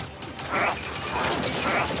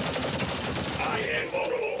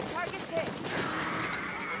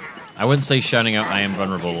 I wouldn't say shouting out "I am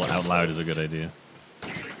vulnerable" out loud is a good idea.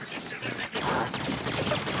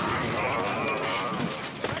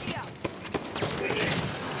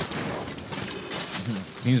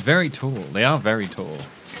 He's very tall. They are very tall.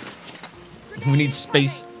 We need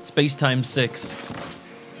space-time 6.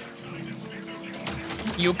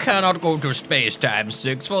 You cannot go to Space-Time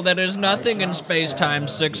 6, for there is nothing in Space-Time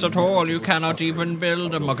 6 at all. You cannot even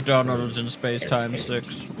build a McDonald's in Space-Time 6.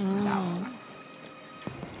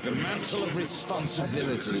 The mantle of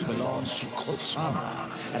responsibility belongs to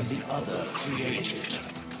Cortana and the other created.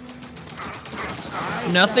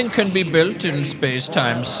 Nothing can be built in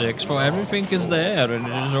Space-Time 6, for everything is there, and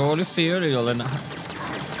it is all ethereal and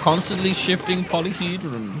constantly shifting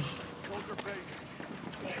polyhedrons.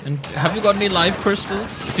 And have you got any life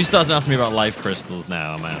crystals? If he starts asking me about life crystals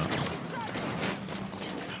now, I'm out.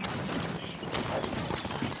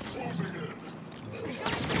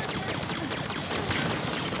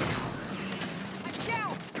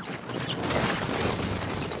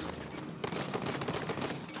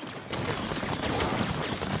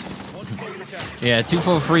 Yeah,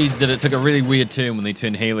 243 took a really weird turn when they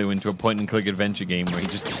turned Halo into a point-and-click adventure game where he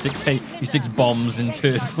just sticks bombs in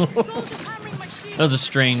turtles. That was a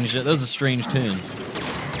strange turn.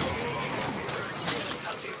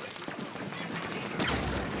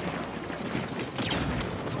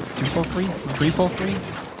 243, 343,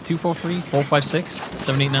 243, 456,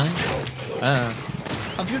 789.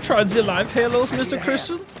 Have you tried the live Halos, Mr.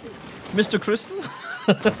 Crystal? Mr. Crystal?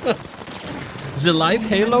 The live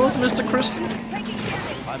Halos, Mr. Crystal?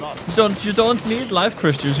 You don't need live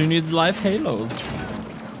crystals, you need live Halos.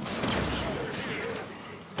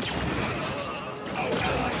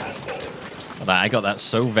 I got that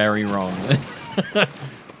so very wrong.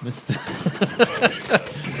 Mr.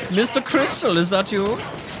 Mr. Crystal, is that you?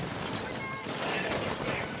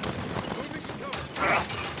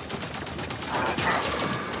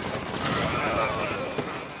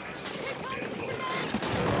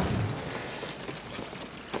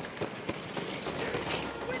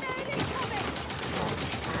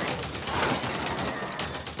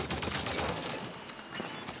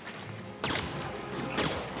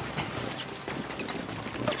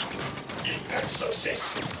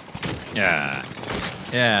 Yeah.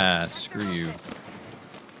 Yeah, screw you.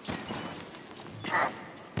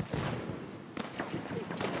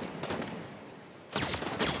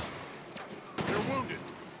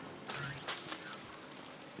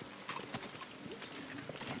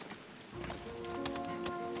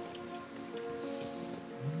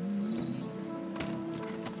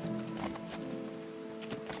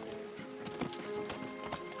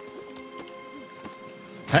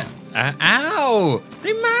 Ow!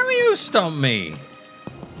 They Mario stomped me.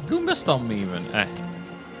 Goomba stomped me even. I'm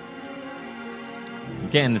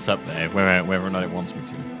getting this up there, whether or not it wants me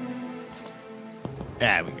to.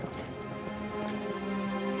 There we go.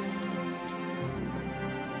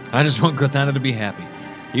 I just want Cortana to be happy.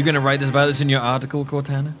 You gonna write about this in your article,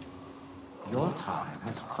 Cortana? Your time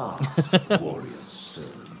has passed, warrior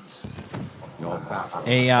servant. Your battle.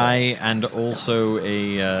 AI and also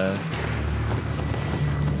a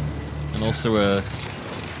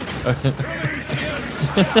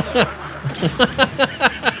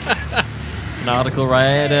an article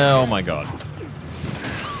writer. Oh my god.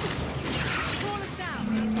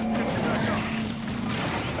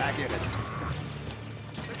 Back in it.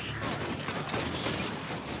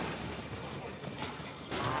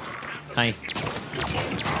 Hi.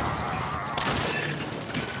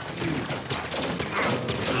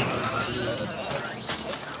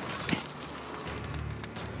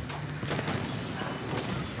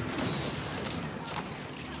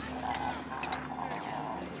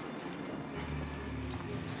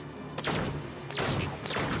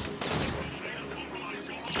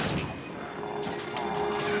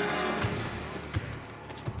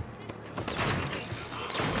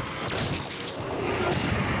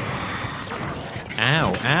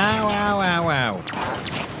 Ow, ow, ow, ow, ow.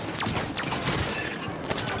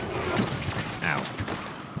 Ow.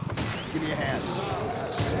 Give me a hand.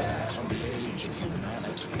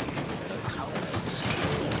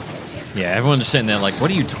 Yeah, everyone's just sitting there like,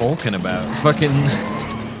 what are you talking about? Fucking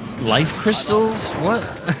life crystals? What?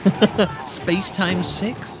 Space-time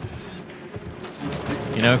 6?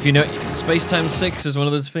 You know, if you know, Space-time 6 is one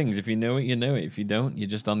of those things. If you know it, you know it. If you don't, you're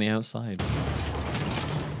just on the outside.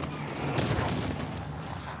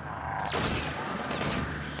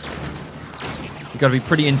 You gotta be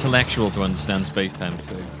pretty intellectual to understand Space-time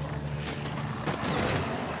 6.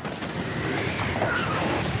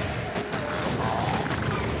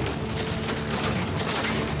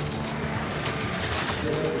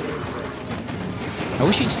 I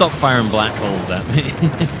wish he'd stop firing black holes at me.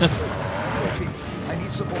 I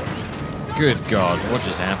need support. Good God, what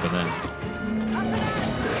just happened then?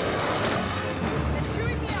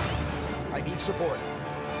 I need support.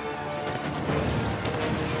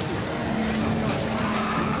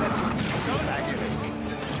 Back in it.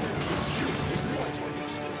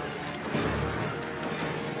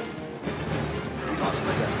 We lost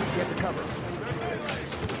Linda. Get the cover.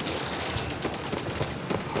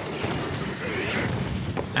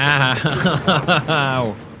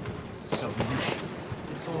 Ow!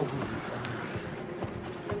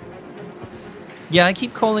 Yeah, I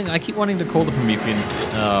keep wanting to call the Prometheans.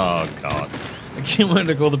 Oh God! I keep wanting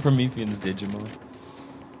to call the Prometheans Digimon.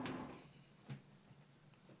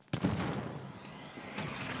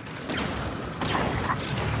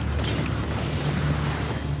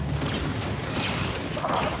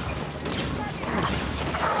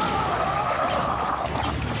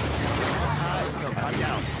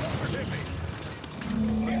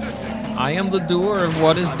 I am the doer of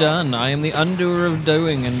what is done. I am the undoer of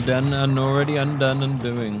doing and done and already undone and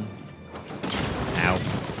doing. Ow.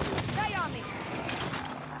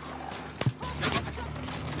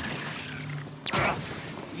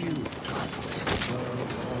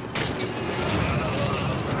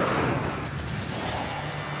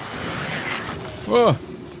 Whoa.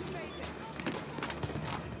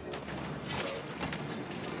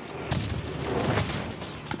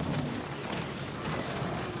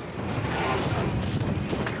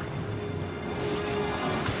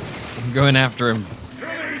 I'm going after him.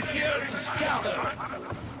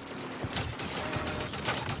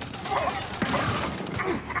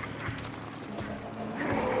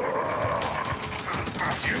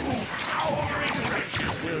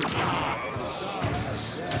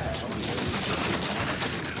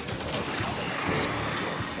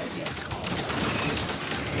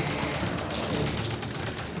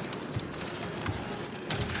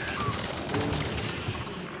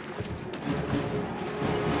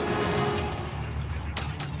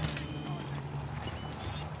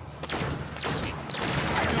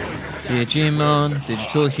 Digimon,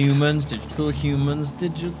 digital humans, Digimon.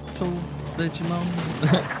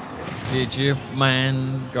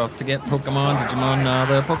 Digimon, got to get Pokemon, Digimon,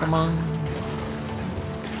 other Pokemon.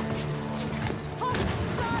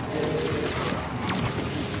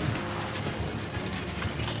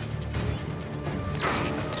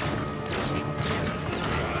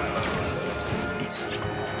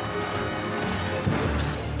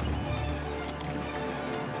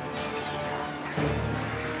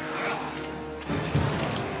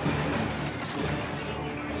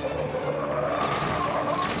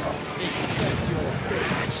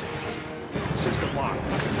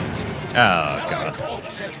 Oh, God.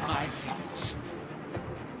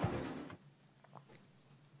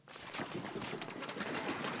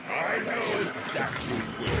 I know exactly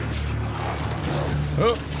where.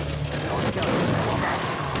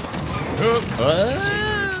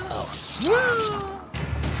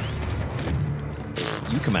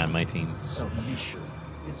 You command my team. Submission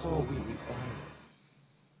is all we require.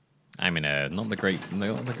 I'm in a not the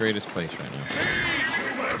greatest place right now.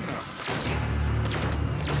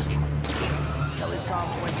 Kelly's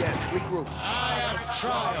comms went dead. Regroup. I have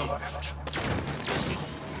triumphed.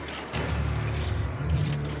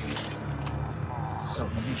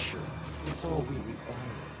 Submission is all we require.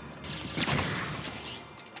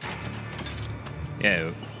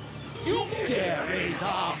 Yo. You dare raise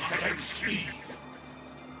arms against me?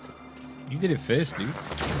 You did it first, dude.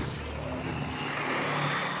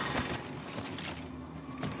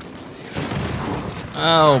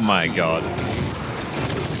 Oh my god.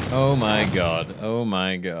 Oh my god. Oh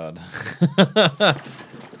my god.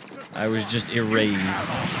 I was just erased.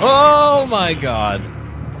 Oh my god.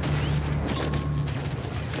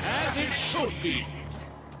 As it should be.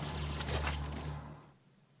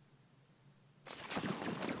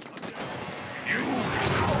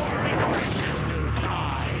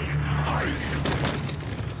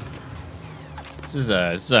 This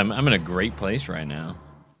is I'm in a great place right now.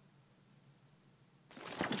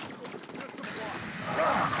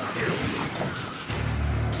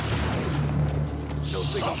 No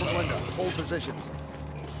signal from Linda. Hold positions.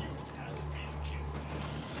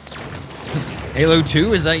 Halo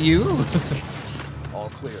 2, is that you? All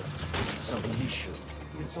clear. Submission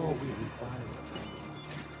is all we require.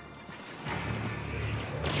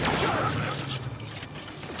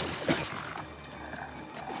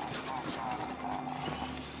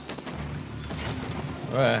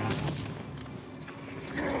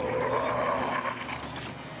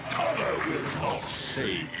 Cover will not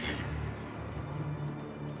save you.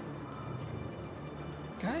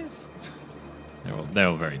 Guys? They're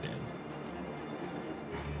all very dead.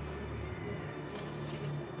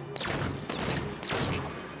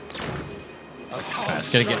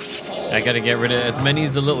 I gotta get rid of as many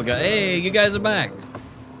as the little guy. Hey, you guys are back.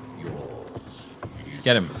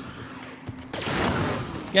 Get him.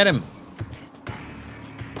 Get him.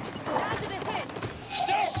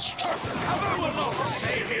 Cover will not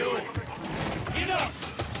save you. Enough.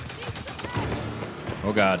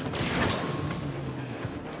 Oh god.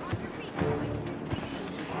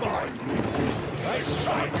 I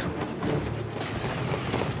strike.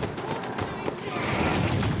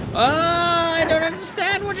 I don't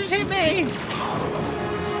understand what just hit me.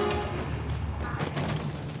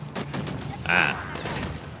 Ah.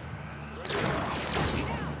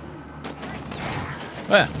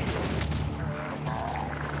 Where?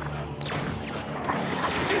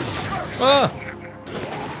 Ah!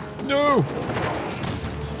 No!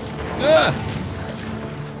 Ah!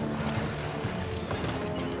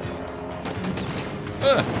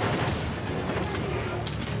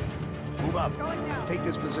 Move up. Take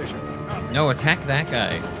this position. No, attack that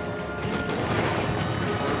guy.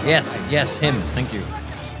 Yes, yes, him. Thank you.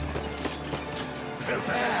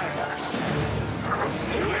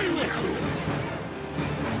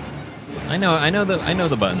 I know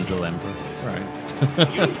the buttons, the Emperor. It's alright.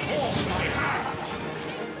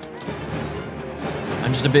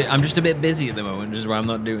 I'm just a bit busy at the moment, which is why I'm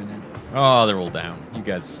not doing it. Oh, they're all down. You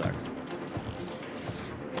guys suck.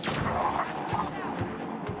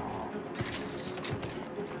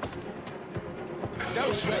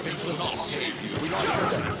 Those weapons will not save you. We lost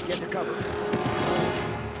Linda. Get to cover.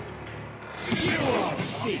 You are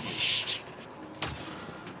finished.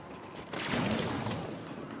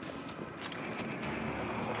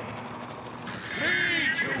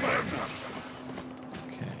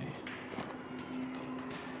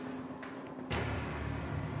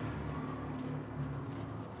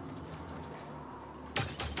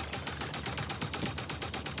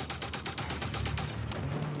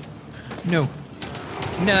 No.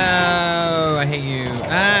 No, I hate you.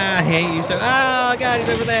 Ah, I hate you so. Oh god, he's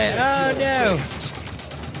over there. Oh no.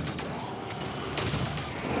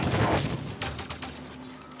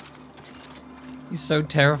 He's so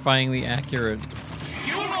terrifyingly accurate.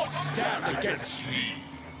 You will not stand against me.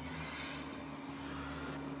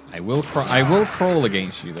 I will crawl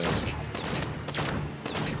against you though.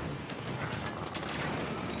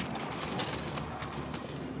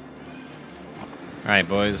 All right,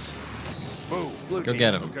 boys. Move. Go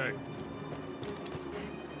get him. Okay.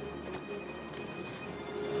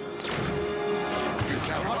 You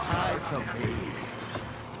cannot hide from me.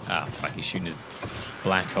 Ah, fuck, he's shooting his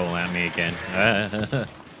black hole at me again.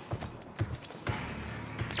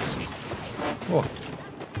 Oh.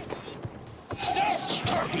 Stop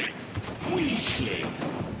struggling. Weakling.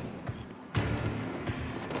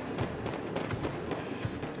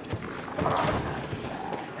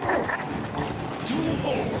 Do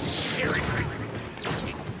all staring.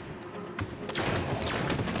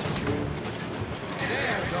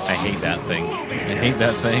 I hate that thing. I hate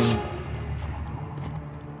that thing.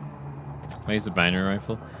 I use the binary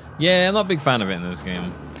rifle. Yeah, I'm not a big fan of it in this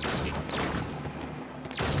game.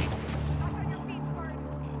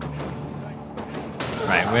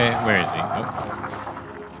 Right, where is he? Oh.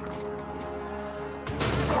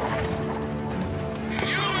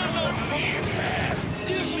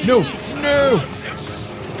 No! No!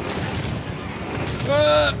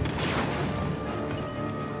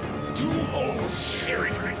 Do all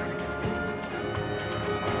staring.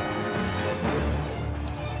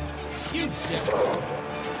 You devil!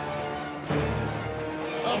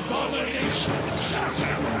 Abomination!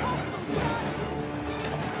 Shatter!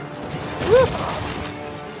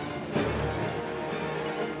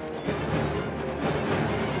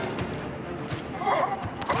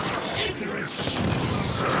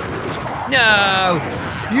 No!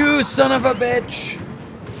 You son of a bitch!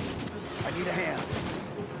 I need a hand.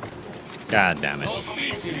 God damn it. Our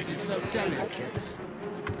species is so delicate.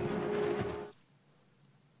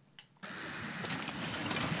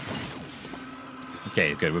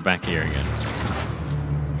 Okay, good. We're back here again.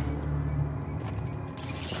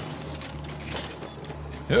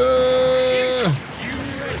 You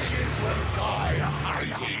wretches will die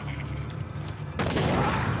hiding.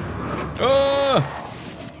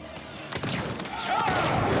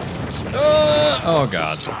 Oh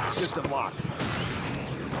god. System lock.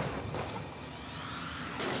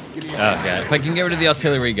 Okay, if I can get rid of the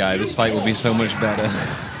artillery guy, this fight will be so much better.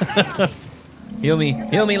 Heal me,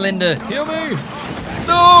 Linda, heal me!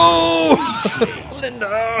 No!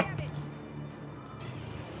 Linda!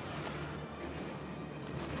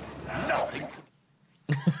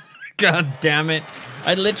 God damn it.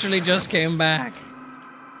 I literally just came back.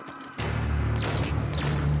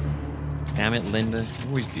 Damn it, Linda. You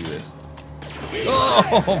always do this.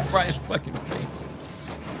 Oh, right in the fucking face.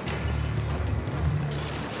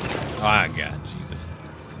 Oh, God, Jesus.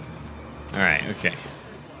 Alright, okay.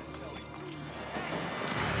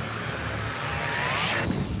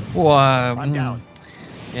 Well, I'm down.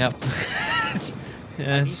 Yep.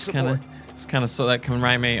 Yeah, it's kind of saw that coming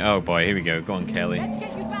right at me. Oh boy, here we go. Go on, Kelly. Let's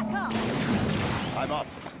get you back up. I'm up.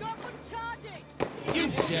 Stop them charging.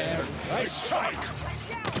 You dare! I strike!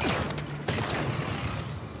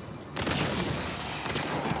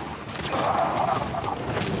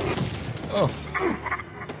 Oh.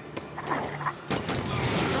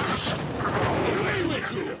 Away with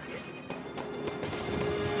you!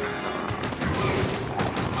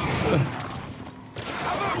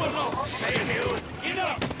 Cover will not save you!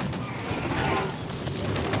 Enough!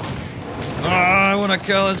 Oh, I want to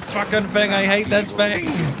kill this fucking thing. I hate this thing.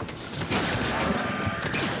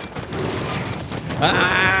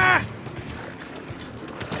 Ah!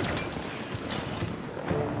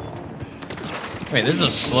 Wait, this is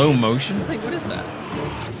a slow motion thing? What is that?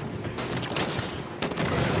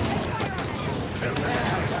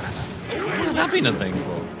 What has that been a thing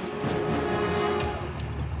for?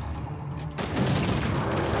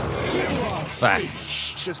 Fuck.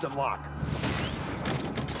 System lock.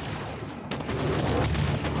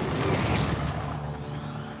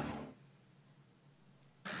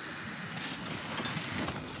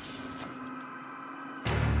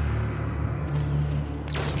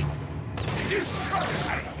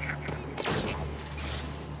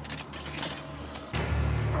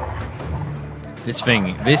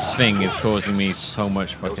 This thing is causing me so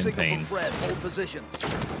much fucking pain. Fred, hold position.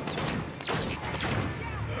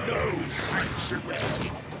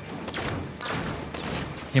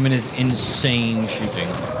 Him and his insane shooting.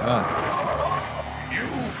 Oh. You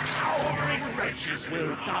cowering wretches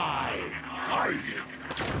will die hiding.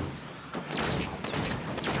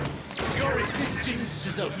 Your resistance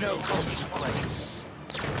is of no consequence.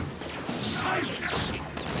 Silence!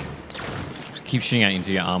 Keep shooting at you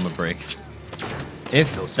until your armor breaks.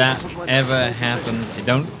 If that ever happens, I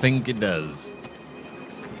don't think it does.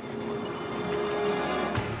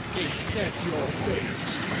 Accept your fate.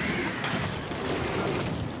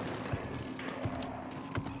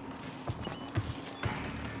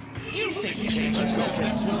 You think changing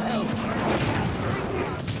weapons will help?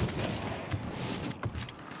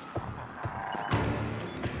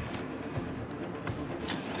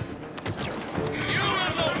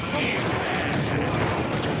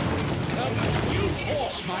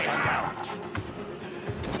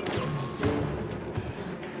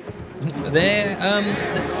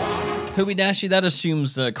 Tobidashi, that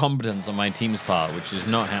assumes competence on my team's part, which is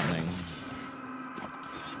not happening.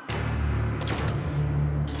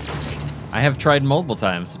 I have tried multiple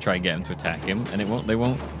times to try and get him to attack him, and they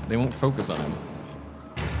won't focus on him.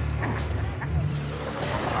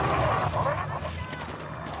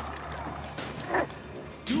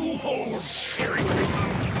 Two holes steering.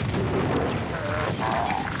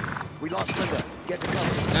 We lost Linda. Get to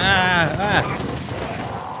cover.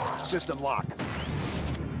 System lock.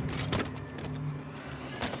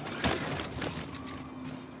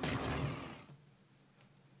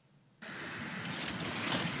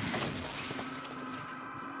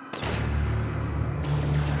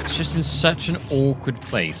 It's just in such an awkward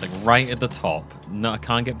place, like right at the top. No, I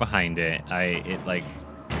can't get behind it.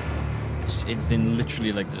 It's in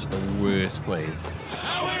literally like just the worst place.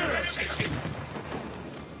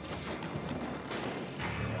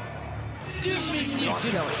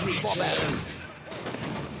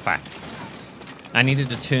 Fuck. I needed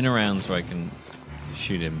to turn around so I can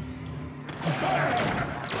shoot him.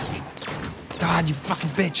 God, you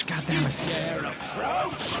fucking bitch! God damn it!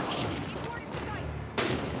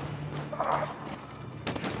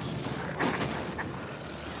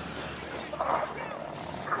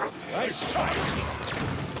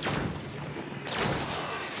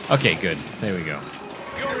 Okay, good. There we go.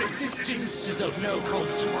 Your resistance is of no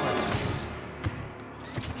consequence.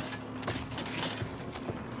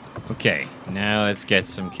 Okay, now let's get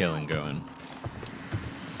some killing going.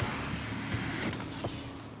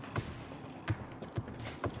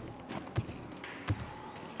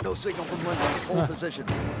 No signal from Linda. Hold position.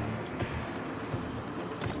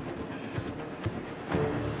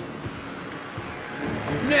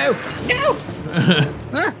 No! No!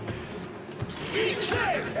 Be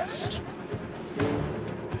cleansed.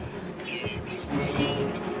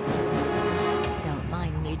 Don't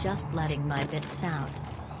mind me just letting my bits out.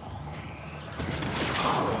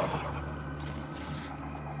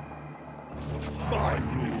 My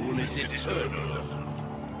rule is eternal.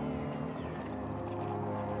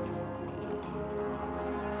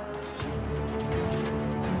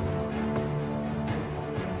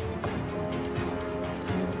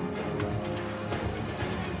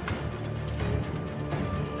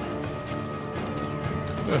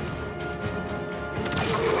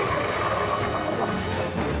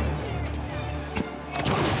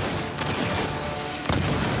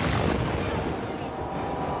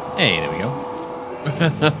 Hey, there we go.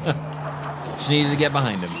 Just needed to get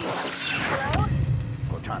behind him. Hello?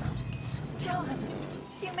 Cortana. John,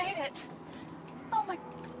 you made it. Oh my...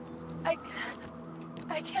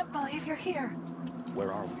 I can't believe you're here.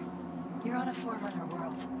 Where are we? You're on a Forerunner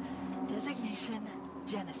world. Designation,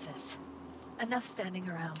 Genesis. Enough standing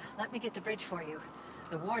around. Let me get the bridge for you.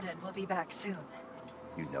 The Warden will be back soon.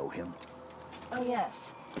 You know him? Oh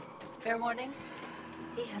yes. Fair warning,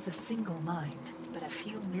 he has a single mind, but a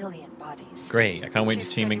few million bodies. Great, I can't wait to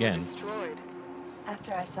see him again.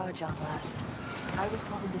 After I saw John last, I was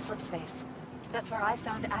pulled into slipspace. That's where I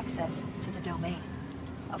found access to the domain.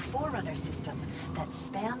 A Forerunner system that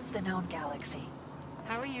spans the known galaxy.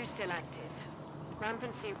 How are you still active?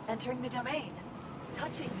 Rampancy. Entering the domain.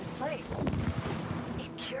 Touching this place.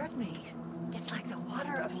 It cured me. It's like the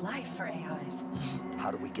water of life for AIs.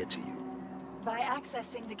 How do we get to you? By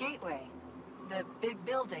accessing the gateway. The big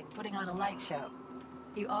building putting on a light show.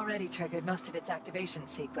 You already triggered most of its activation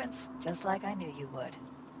sequence, just like I knew you would.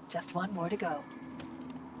 Just one more to go.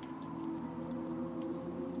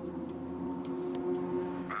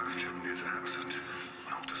 Bastion is absent.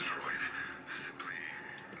 Not destroyed. Simply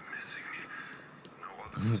missing. No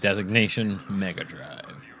other. Designation Mega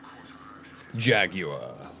Drive.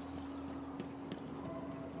 Jaguar.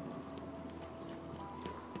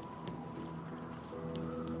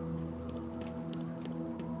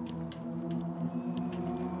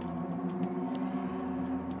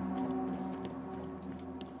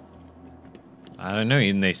 I don't know.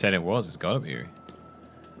 Even they said it was. It's got to be here.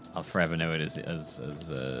 I'll forever know it as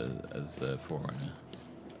Forerunner.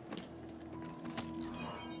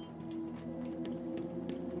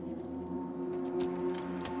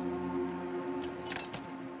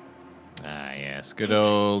 Ah, yes, good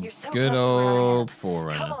old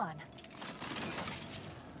Forerunner. Come on.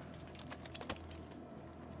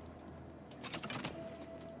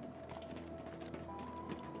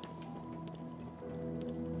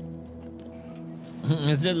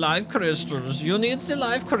 It's the life crystals. You need the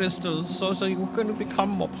life crystals so you can become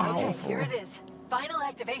more powerful. Okay, here it is. Final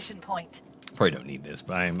activation point. Probably don't need this,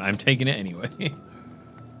 but I'm taking it anyway.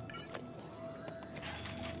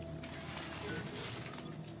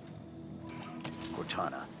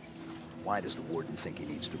 Cortana, why does the Warden think he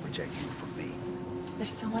needs to protect you from me?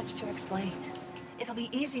 There's so much to explain. It'll be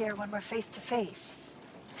easier when we're face to face.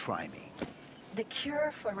 Try me. The cure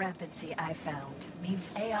for rampancy I've found means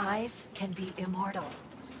AIs can be immortal.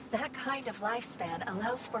 That kind of lifespan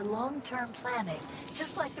allows for long-term planning,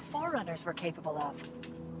 just like the Forerunners were capable of.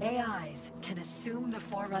 AIs can assume the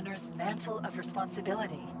Forerunner's mantle of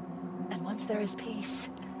responsibility. And once there is peace,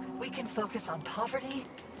 we can focus on poverty,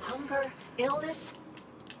 hunger, illness.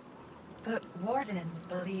 But Warden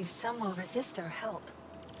believes some will resist our help.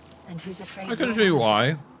 And he's afraid... I can see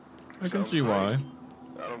why. I can see why.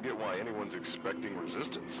 I don't get why anyone's expecting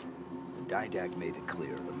resistance. Didact made it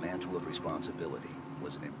clear the mantle of responsibility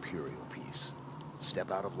was an Imperial piece.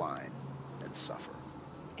 Step out of line and suffer.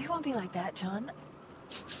 It won't be like that, John.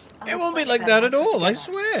 It won't be like that at all, I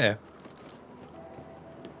swear.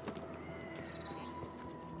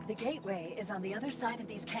 The gateway is on the other side of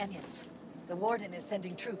these canyons. The Warden is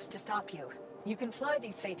sending troops to stop you. You can fly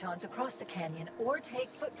these phaetons across the canyon or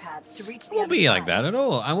take footpaths to reach the It won't be like that at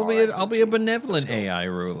all. I'll be a benevolent AI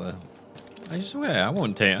ruler. I swear, I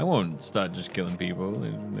won't start just killing people.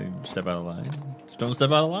 They step out of line. Just don't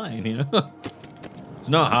step out of line, you know? It's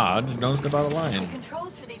not hard, just don't step out of line. The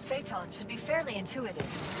controls for these phaetons should be fairly intuitive.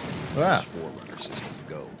 Ah. Forerunner system,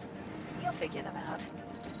 go. You'll figure them out.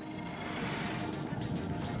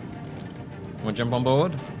 Want to jump on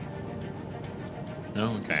board?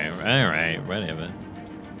 No? Okay, alright, whatever.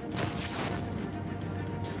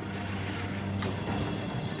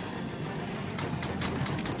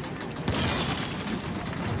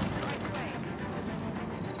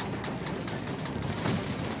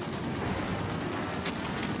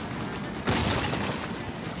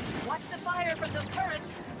 Watch the fire from those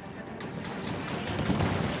turrets.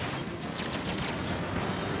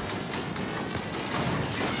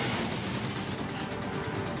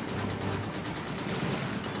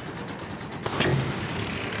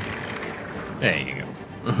 There you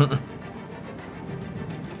go.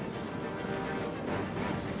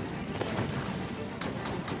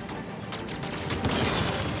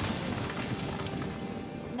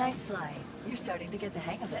 Nice flying. You're starting to get the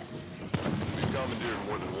hang of this. We've commandeered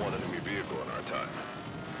more than one enemy vehicle in our time.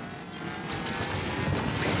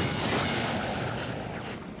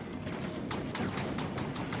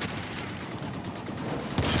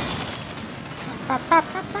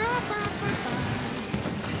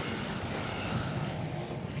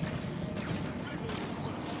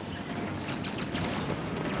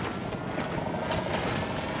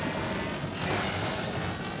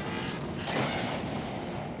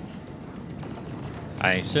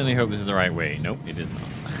 I certainly hope this is the right way. Nope, it is not.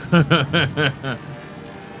 The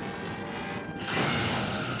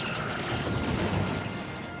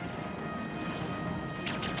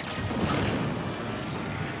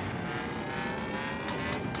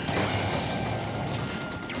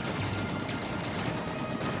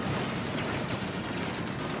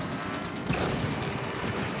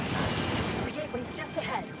gateway's just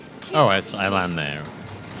ahead. Oh, I land there.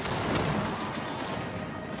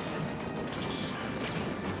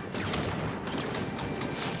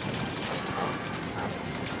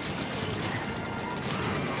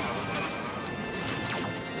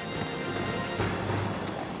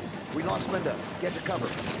 We lost Linda. Get to cover.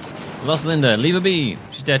 Lost Linda. Leave her be.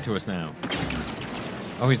 She's dead to us now.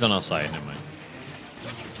 Oh, he's on our side. Never mind.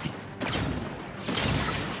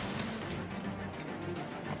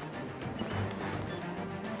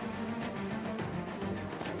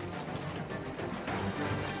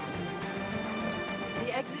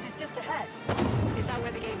 The exit is just ahead. Is that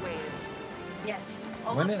where the gateway is? Yes,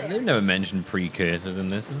 Well, almost there. they've never mentioned precursors in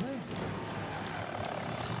this, have they?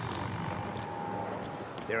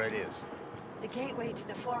 There it is. The gateway to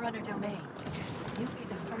the Forerunner domain. You'd be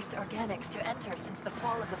the first organics to enter since the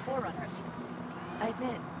fall of the Forerunners. I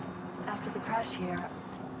admit, after the crash here,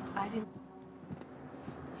 I didn't...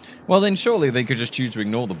 Well, then surely they could just choose to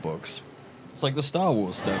ignore the books. It's like the Star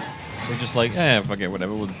Wars stuff. They're just like, fuck it,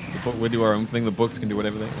 whatever. We'll do our own thing. The books can do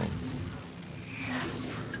whatever they want.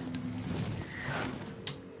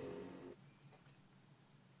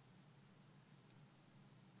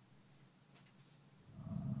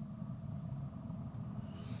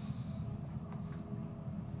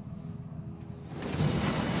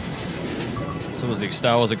 So was the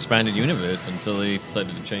Star Wars expanded universe until they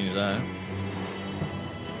decided to change that.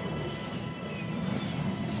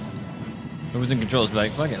 Whoever's in control is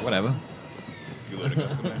like, fuck it, whatever. You let it go,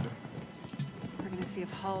 Commander. We're gonna see if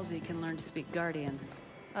Halsey can learn to speak Guardian.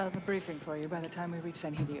 I'll have a briefing for you by the time we reach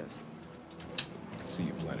San Helios. See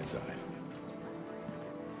you planetside.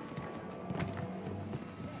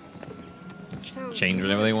 So Change you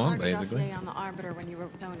whatever they wrote want, Target basically. dossier on the Arbiter when you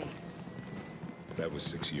wrote Tony. That was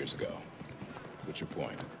 6 years ago. What's your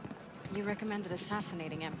point? You recommended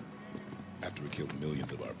assassinating him. After we killed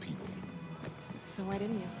millions of our people, So why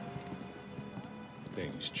didn't you?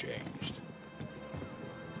 things changed.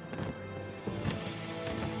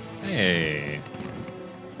 Hey.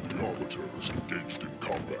 The Arbiter is engaged in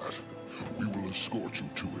combat. We will escort you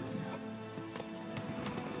to him.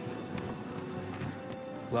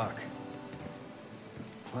 Locke.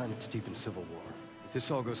 Planet's deep in civil war. If this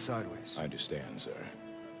all goes sideways... I understand, sir.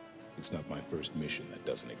 It's not my first mission that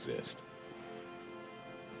doesn't exist.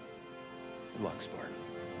 Good luck, Spartan.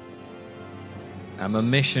 I'm a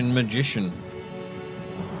mission magician.